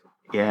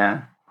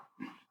 Yeah.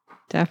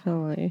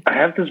 Definitely. I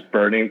have this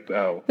burning...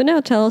 But now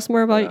tell us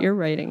more about your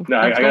writing. No,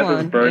 I got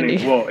this burning...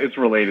 Andy. Well, it's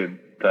related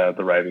to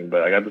the writing,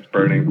 but I got this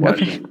burning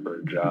question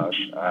for Josh.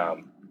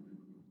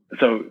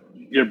 So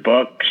your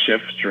book,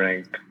 Shift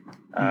Drink,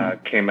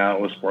 came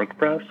out with Spork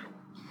Press,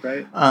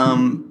 right?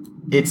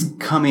 It's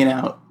coming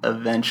out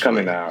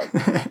eventually.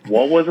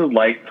 What was it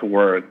like to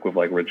work with,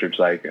 like, Richard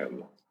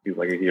Zeichen? He's,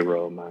 like, a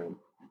hero of mine.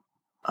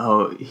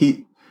 Oh,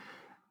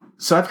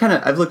 So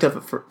I've looked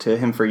up to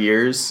him for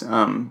years.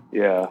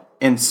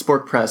 And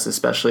Spork Press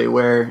especially,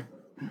 where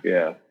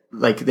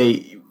like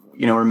they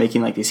were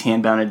making, like, these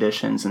handbound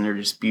editions, and they're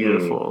just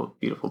beautiful,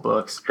 beautiful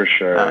books. For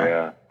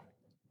sure,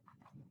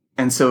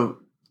 And so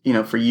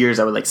for years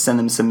I would, like, send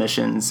them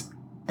submissions,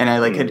 and I,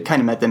 like, had kind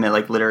of met them at,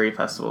 like, literary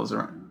festivals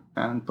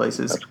around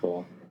places. That's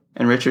cool.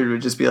 And Richard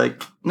would just be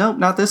like, nope,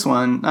 not this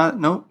one.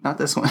 Not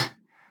this one.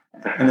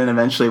 And then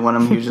eventually one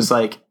of them, he was just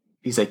like,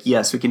 he's like,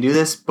 yes, we can do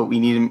this, but we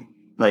need to,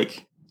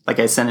 like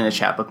I sent in a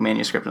chapbook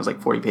manuscript, and it was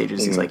like 40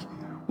 pages. He's like,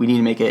 we need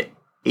to make it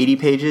 80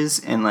 pages,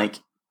 and, like,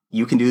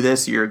 you can do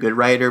this. You're a good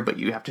writer, but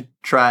you have to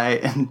try.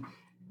 And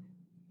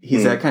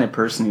he's that kind of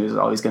person who's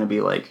always going to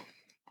be like,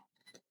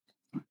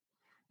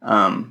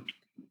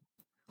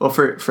 well,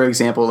 for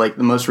example, like,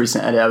 the most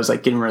recent edit, I was,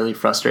 like, getting really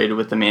frustrated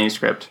with the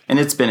manuscript, and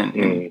it's been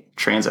in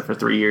transit for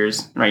 3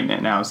 years. Right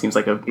now, it seems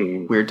like a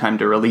weird time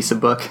to release a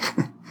book.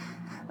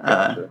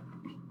 But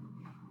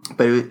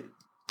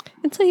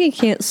it's like you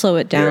can't slow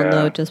it down,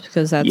 though, just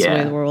because that's the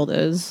way the world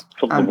is.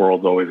 The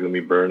world's always going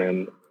to be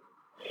burning.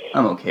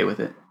 I'm okay with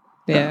it.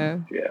 Yeah.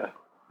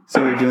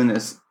 So we're doing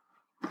this.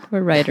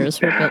 We're writers.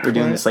 We're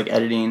doing this, like,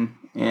 editing,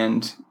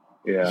 and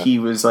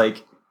he's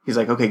like,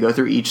 okay, go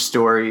through each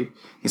story.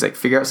 He's like,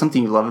 figure out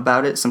something you love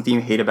about it, something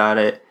you hate about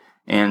it,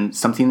 and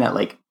something that,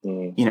 like,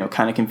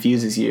 kind of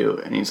confuses you.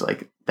 And he's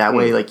like, that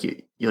way, like,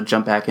 you'll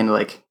jump back into,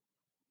 like,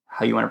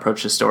 how you want to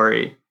approach the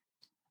story.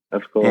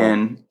 That's cool.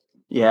 And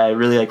yeah, I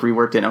really like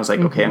reworked it. And I was like,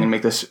 okay, I'm gonna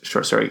make this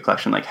short story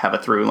collection like have a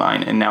through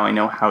line, and now I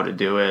know how to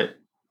do it.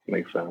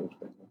 Makes sense.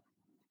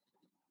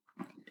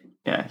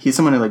 Yeah, he's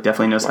someone who like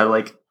definitely knows how to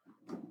like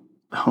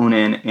hone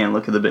in and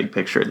look at the big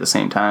picture at the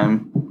same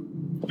time.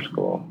 That's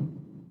cool.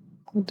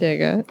 I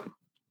dig it.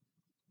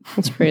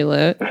 That's pretty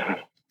lit.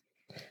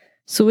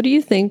 So what do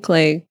you think,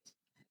 like,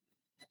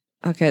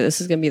 okay,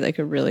 this is going to be like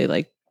a really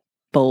like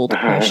bold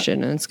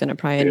question, and it's going to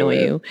probably annoy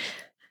you.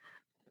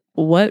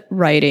 What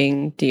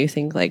writing do you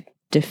think like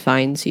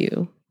defines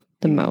you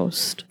the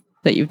most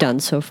that you've done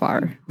so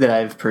far? That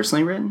I've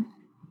personally written?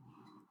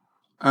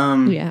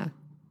 Yeah.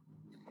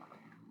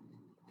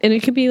 And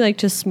it could be like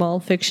just small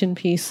fiction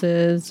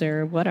pieces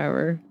or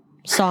whatever.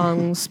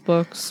 Songs,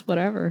 books,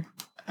 whatever.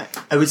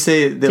 I would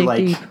say that Dig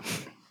like deep.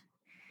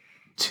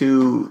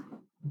 two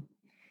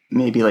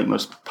maybe like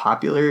most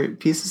popular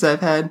pieces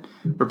I've had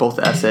were both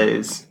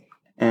essays,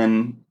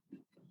 and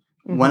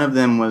one of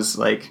them was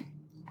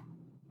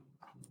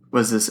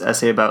this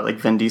essay about like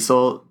Vin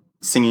Diesel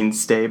singing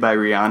 "Stay" by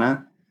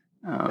Rihanna.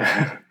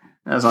 That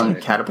was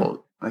on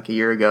Catapult like a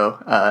year ago.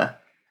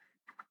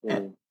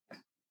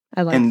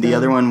 I like and the them.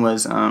 other one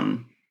was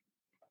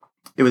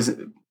it was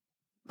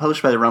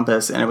published by the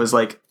Rumpus, and it was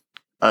like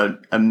a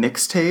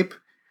mixtape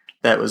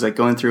that was like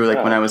going through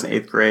like when I was in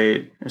 8th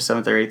grade or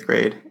 7th or 8th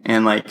grade,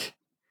 and like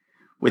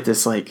with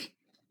this like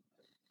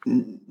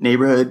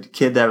neighborhood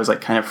kid that I was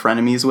like kind of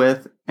frenemies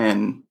with,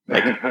 and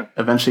like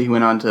eventually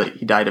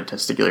he died of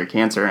testicular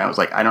cancer, and I was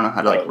like, I don't know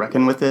how to like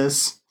reckon with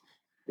this.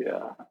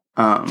 Yeah.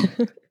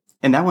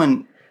 And that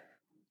one,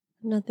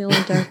 I'm not the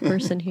only dark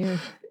person here.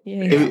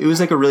 Yeah. it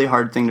was like a really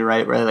hard thing to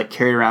write, where I like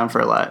carried around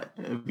for a lot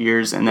of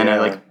years, and then I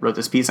like wrote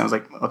this piece, and I was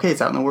like, okay,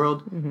 it's out in the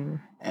world.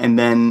 And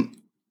then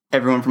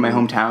everyone from my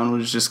hometown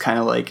was just kind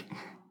of like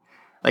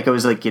I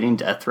was like getting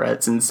death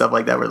threats and stuff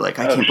like that, where like,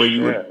 I can't believe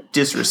you would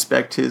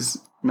disrespect his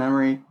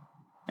memory.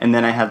 And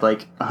then I had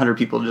like 100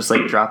 people just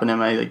like dropping in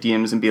my like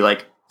DMs and be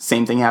like,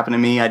 same thing happened to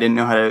me. I didn't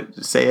know how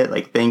to say it.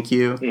 Like, thank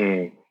you.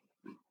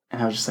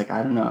 And I was just like,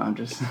 I don't know. I'm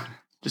just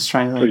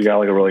trying to like. So you got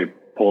like a really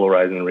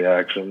polarizing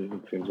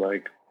reaction, it seems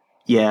like.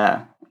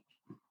 Yeah.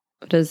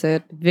 What is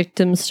it?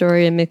 Victim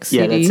Story and Mixed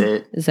Yeah, CD? that's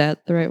it. Is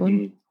that the right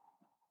one?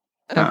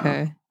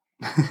 Okay.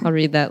 I'll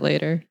read that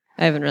later.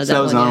 I haven't read that one.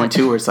 That was another yet. one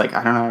too, where it's like,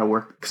 I don't know how to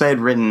work, because I had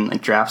written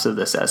like drafts of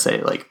this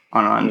essay like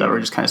on that were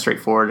just kind of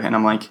straightforward, and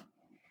I'm like,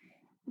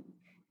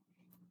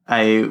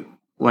 I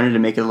wanted to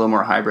make it a little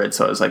more hybrid,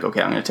 so I was like,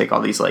 okay, I'm going to take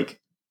all these like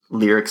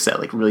lyrics that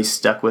like really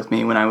stuck with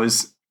me when I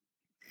was,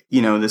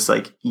 this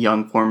like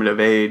young formative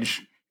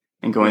age,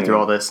 and going through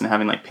all this and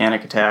having like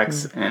panic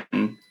attacks,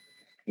 and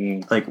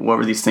like what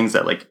were these things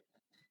that like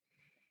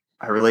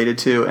I related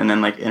to, and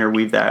then like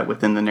interweave that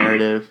within the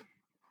narrative.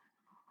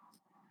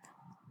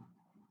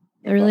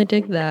 I really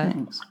dig that.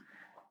 Thanks.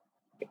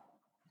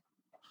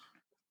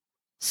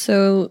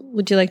 So,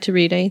 would you like to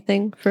read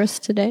anything for us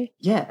today?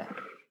 Yeah.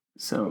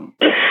 So,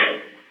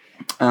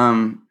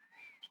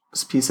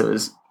 this piece that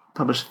was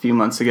published a few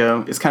months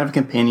ago is kind of a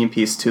companion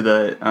piece to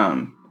the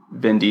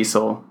Vin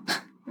Diesel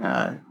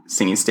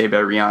singing "Stay" by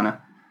Rihanna.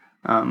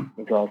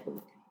 That's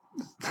awesome.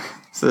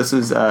 So this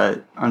was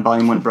on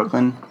Volume 1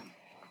 Brooklyn.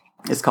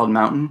 It's called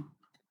Mountain.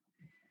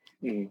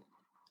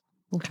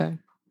 Okay.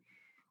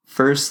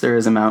 First there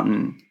is a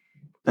mountain,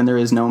 then there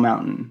is no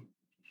mountain,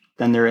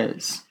 then there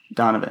is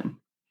Donovan.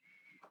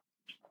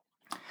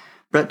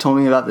 Brett told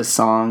me about this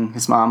song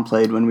his mom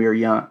played when we were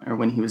young, or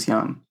when he was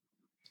young.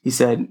 He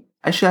said,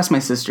 I should ask my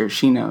sister,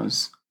 she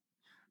knows.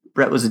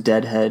 Brett was a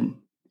deadhead.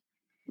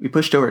 We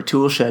pushed over a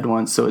tool shed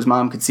once so his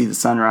mom could see the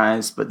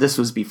sunrise, but this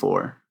was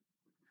before.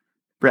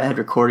 Brett had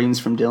recordings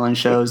from Dylan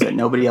shows that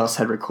nobody else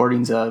had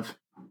recordings of.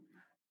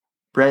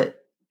 Brett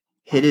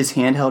hid his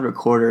handheld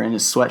recorder in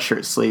his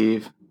sweatshirt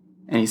sleeve,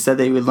 and he said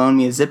that he would loan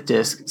me a zip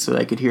disk so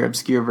that I could hear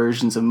obscure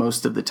versions of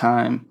Most of the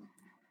Time.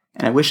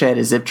 And I wish I had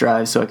a zip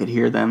drive so I could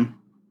hear them.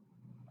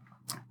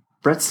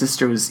 Brett's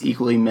sister was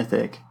equally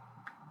mythic.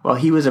 While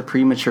he was a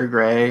premature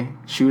gray,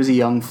 she was a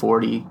young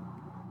 40.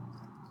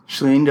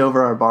 She leaned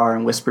over our bar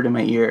and whispered in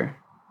my ear,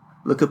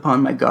 Look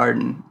upon my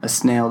garden, a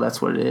snail,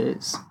 that's what it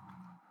is.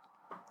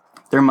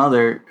 Their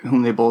mother,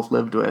 whom they both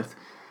lived with,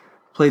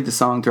 played the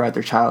song throughout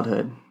their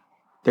childhood.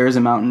 There is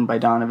a Mountain by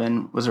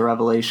Donovan was a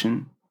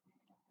revelation.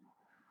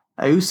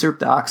 I usurped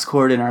the aux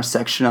cord in our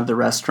section of the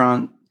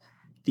restaurant,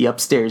 the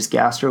upstairs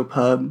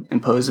gastropub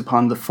imposed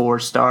upon the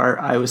 4-star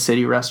Iowa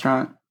City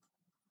restaurant.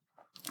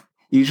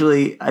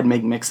 Usually, I'd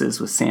make mixes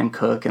with Sam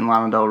Cooke and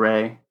Lana Del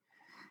Rey.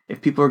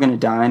 If people were going to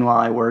dine while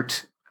I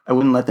worked, I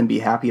wouldn't let them be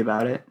happy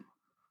about it.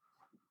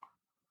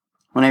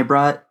 When I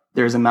brought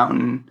There's a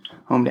Mountain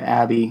home to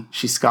Abby,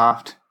 she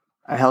scoffed.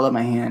 I held up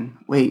my hand.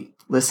 Wait,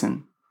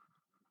 listen.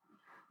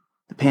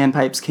 The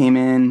panpipes came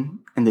in,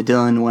 and the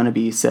Dylan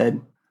wannabe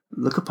said,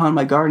 Look upon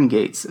my garden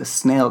gates, a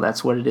snail,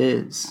 that's what it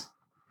is.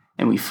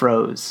 And we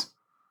froze.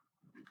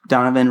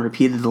 Donovan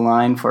repeated the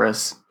line for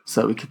us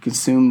so that we could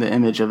consume the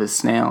image of his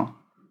snail.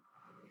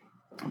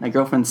 My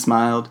girlfriend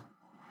smiled.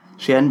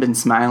 She hadn't been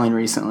smiling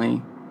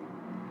recently.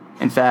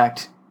 In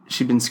fact,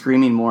 she'd been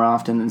screaming more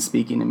often than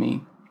speaking to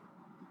me.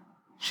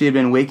 She had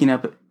been waking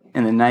up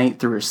in the night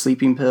through her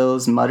sleeping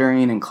pills,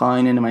 muttering and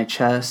clawing into my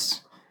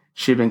chest.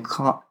 She'd been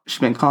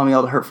calling me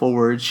all the hurtful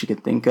words she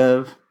could think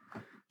of.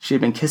 She had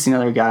been kissing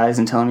other guys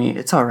and telling me,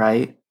 it's all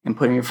right, and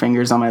putting her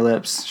fingers on my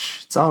lips.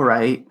 Shh, it's all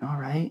right, all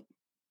right.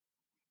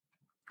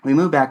 We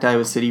moved back to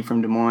Iowa City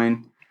from Des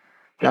Moines,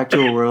 back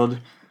to a world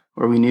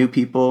where we knew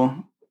people,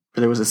 where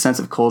there was a sense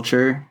of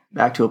culture,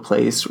 back to a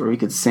place where we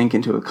could sink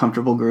into a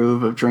comfortable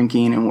groove of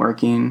drinking and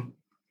working.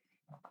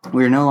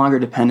 We were no longer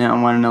dependent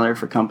on one another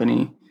for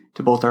company,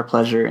 to both our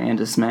pleasure and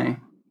dismay.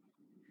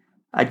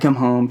 I'd come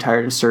home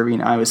tired of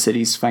serving Iowa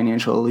City's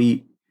financial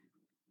elite,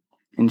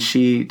 and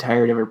she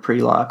tired of her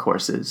pretty law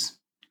courses.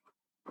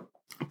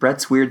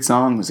 Brett's weird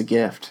song was a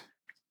gift.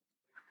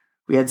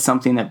 We had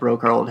something that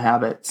broke our old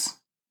habits.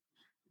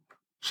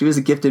 She was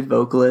a gifted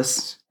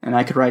vocalist, and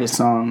I could write a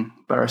song,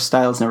 but our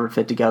styles never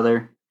fit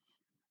together.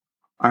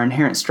 Our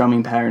inherent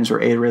strumming patterns were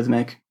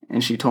arrhythmic,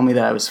 and she told me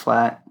that I was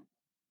flat.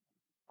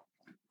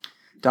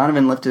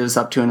 Donovan lifted us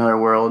up to another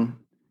world.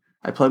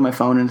 I plugged my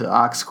phone into the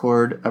aux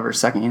cord of her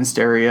secondhand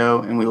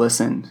stereo, and we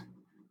listened.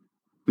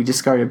 We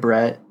discarded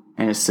Brett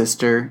and his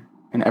sister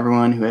and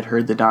everyone who had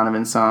heard the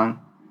Donovan song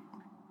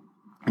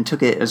and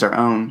took it as our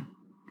own.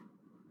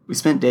 We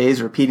spent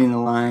days repeating the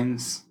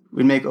lines.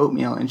 We'd make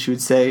oatmeal, and she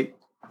would say,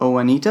 "Oh,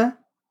 Juanita?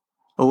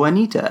 Oh,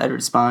 Juanita," I'd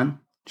respond.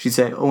 She'd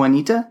say, "Oh,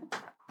 Juanita,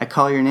 I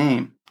call your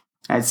name."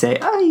 I'd say,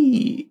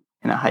 "Ay,"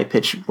 in a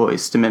high-pitched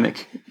voice to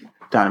mimic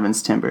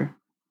Donovan's timbre.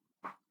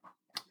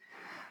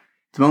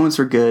 The moments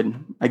were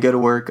good. I'd go to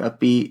work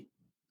upbeat,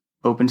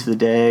 open to the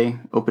day,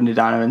 open to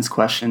Donovan's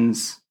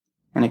questions,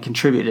 and it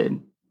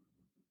contributed.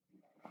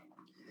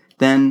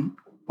 Then,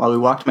 while we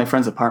walked to my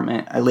friend's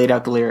apartment, I laid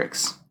out the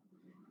lyrics.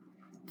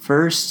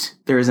 "First,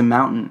 there is a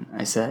mountain,"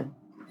 I said.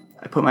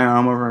 I put my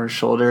arm over her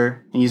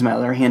shoulder and used my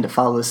other hand to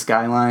follow the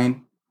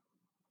skyline.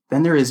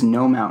 Then there is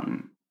no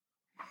mountain.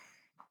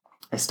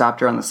 I stopped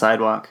her on the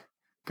sidewalk,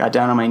 got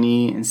down on my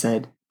knee, and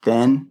said,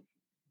 "Then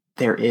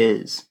there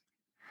is."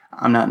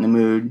 "I'm not in the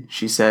mood,"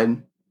 she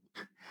said.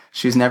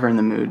 She was never in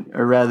the mood,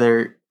 or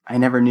rather, I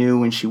never knew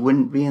when she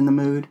wouldn't be in the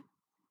mood.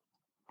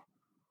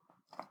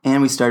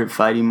 And we started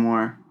fighting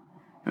more.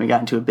 And we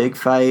got into a big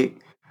fight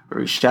where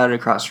we shouted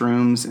across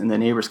rooms, and the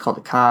neighbors called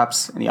the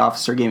cops, and the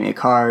officer gave me a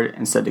card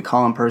and said to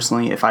call him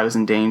personally if I was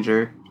in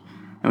danger.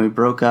 And we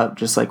broke up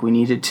just like we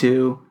needed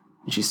to,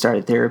 and she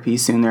started therapy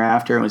soon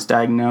thereafter and was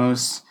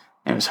diagnosed,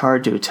 and it was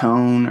hard to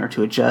atone or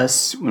to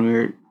adjust when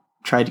we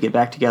tried to get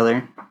back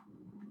together.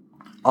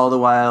 All the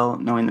while,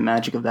 knowing the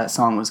magic of that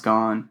song was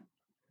gone.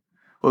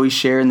 What we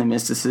shared in the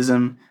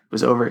mysticism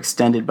was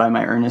overextended by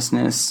my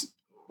earnestness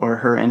or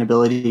her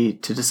inability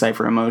to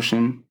decipher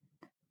emotion.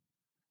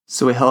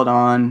 So we held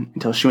on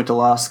until she went to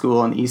law school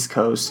on the East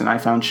Coast and I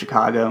found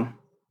Chicago.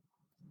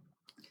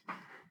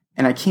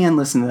 And I can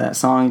listen to that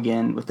song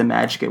again with the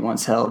magic it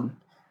once held,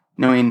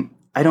 knowing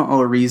I don't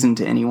owe a reason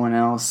to anyone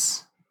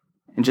else.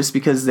 And just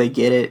because they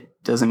get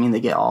it doesn't mean they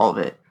get all of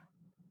it.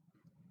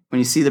 When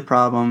you see the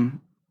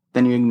problem,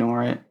 then you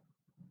ignore it.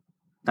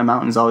 The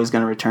mountain's always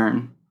going to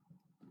return.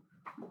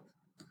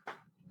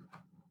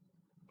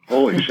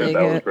 Holy shit,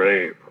 that was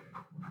great.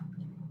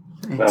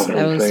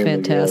 That was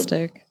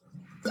fantastic.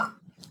 Good.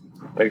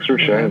 Thanks for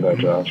sharing that,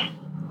 Josh.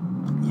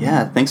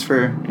 Yeah, thanks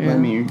for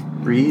letting me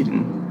read.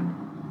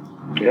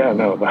 And yeah,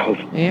 no, that was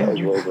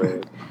really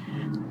great.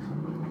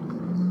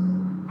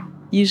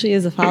 Usually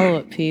as a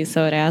follow-up piece,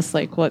 I would ask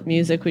like what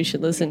music we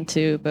should listen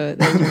to, but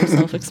those were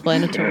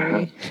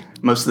self-explanatory.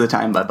 Most of the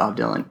time by Bob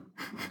Dylan.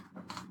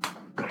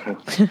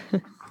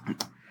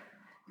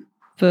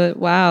 But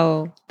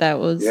wow, that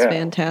was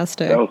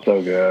fantastic. That was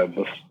so good.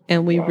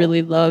 And we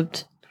really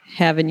loved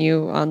having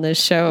you on this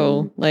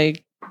show.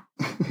 Like,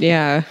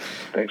 yeah.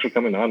 Thanks for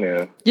coming on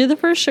here. You're the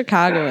first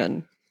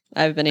Chicagoan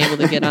I've been able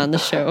to get on the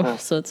show.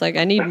 So it's like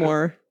I need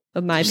more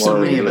of my so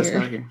many of us here.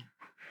 out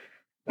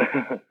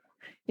here.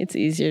 It's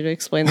easier to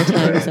explain the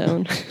time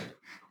zone.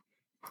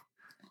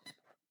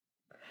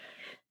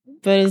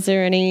 But is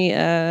there any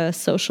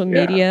social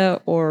media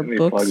or any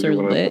books or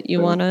lit you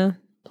want to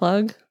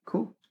plug?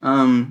 Cool.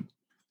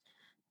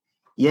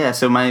 Yeah,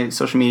 so my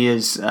social media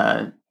is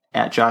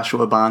at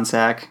Joshua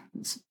Bonsack.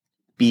 It's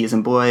B as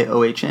in boy,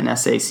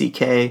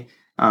 OHNSACK,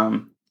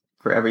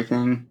 for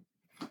everything.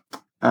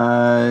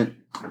 Let's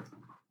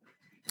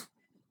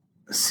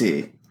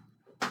see.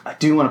 I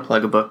do want to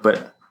plug a book,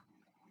 but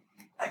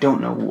I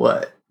don't know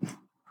what.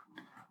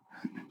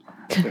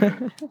 Take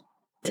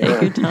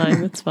your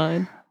time, it's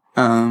fine.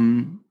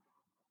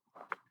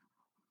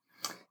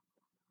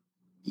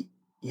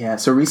 Yeah,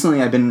 so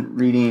recently I've been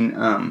reading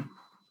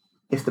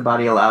If the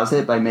Body Allows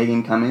It by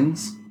Megan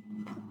Cummins.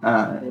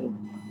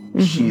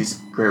 She's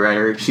a great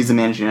writer. She's the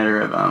managing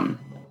editor of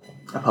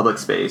A Public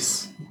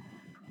Space.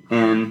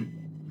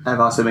 And I've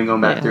also been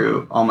going back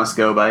through All Must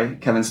Go by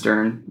Kevin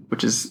Stern,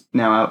 which is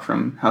now out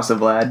from House of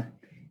Vlad.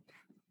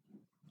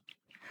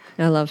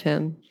 I love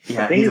him.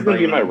 Yeah, I think he's going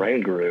to be my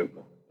writing group.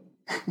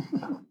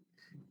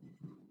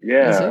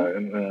 Yeah,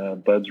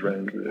 in Bud's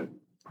writing group.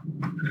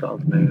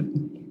 Sounds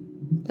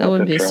man. I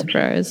wouldn't be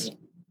surprised.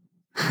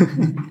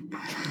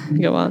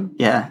 Go on.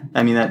 Yeah,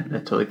 I mean that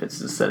totally fits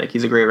his aesthetic.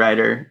 He's a great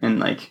writer, and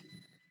like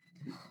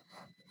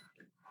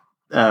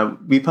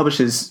we published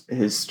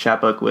his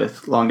chapbook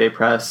with Long Day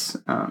Press.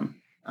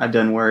 I've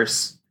done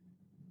worse,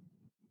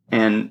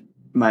 and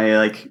my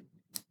like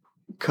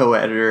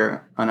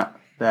co-editor on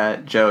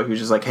that, Joe, he was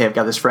just like, "Hey, I've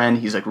got this friend.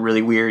 He's like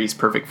really weird. He's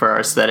perfect for our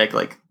aesthetic.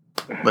 Like,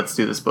 let's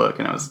do this book."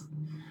 And I was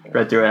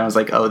read through it, and I was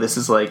like, "Oh, this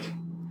is like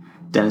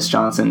Dennis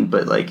Johnson,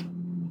 but like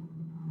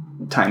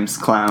times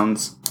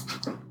clowns."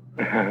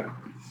 I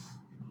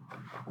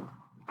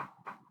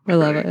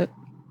love it.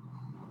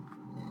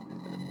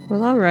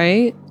 Well, all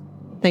right.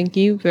 Thank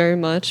you very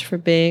much for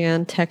being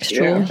on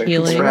Textual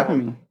Healing. Thanks for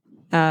having me.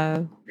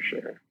 For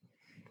sure.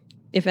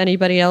 If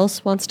anybody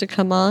else wants to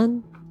come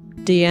on,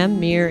 DM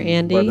me or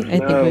Andy. I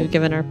think we've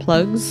given our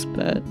plugs,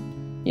 but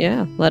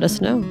yeah, let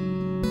us know.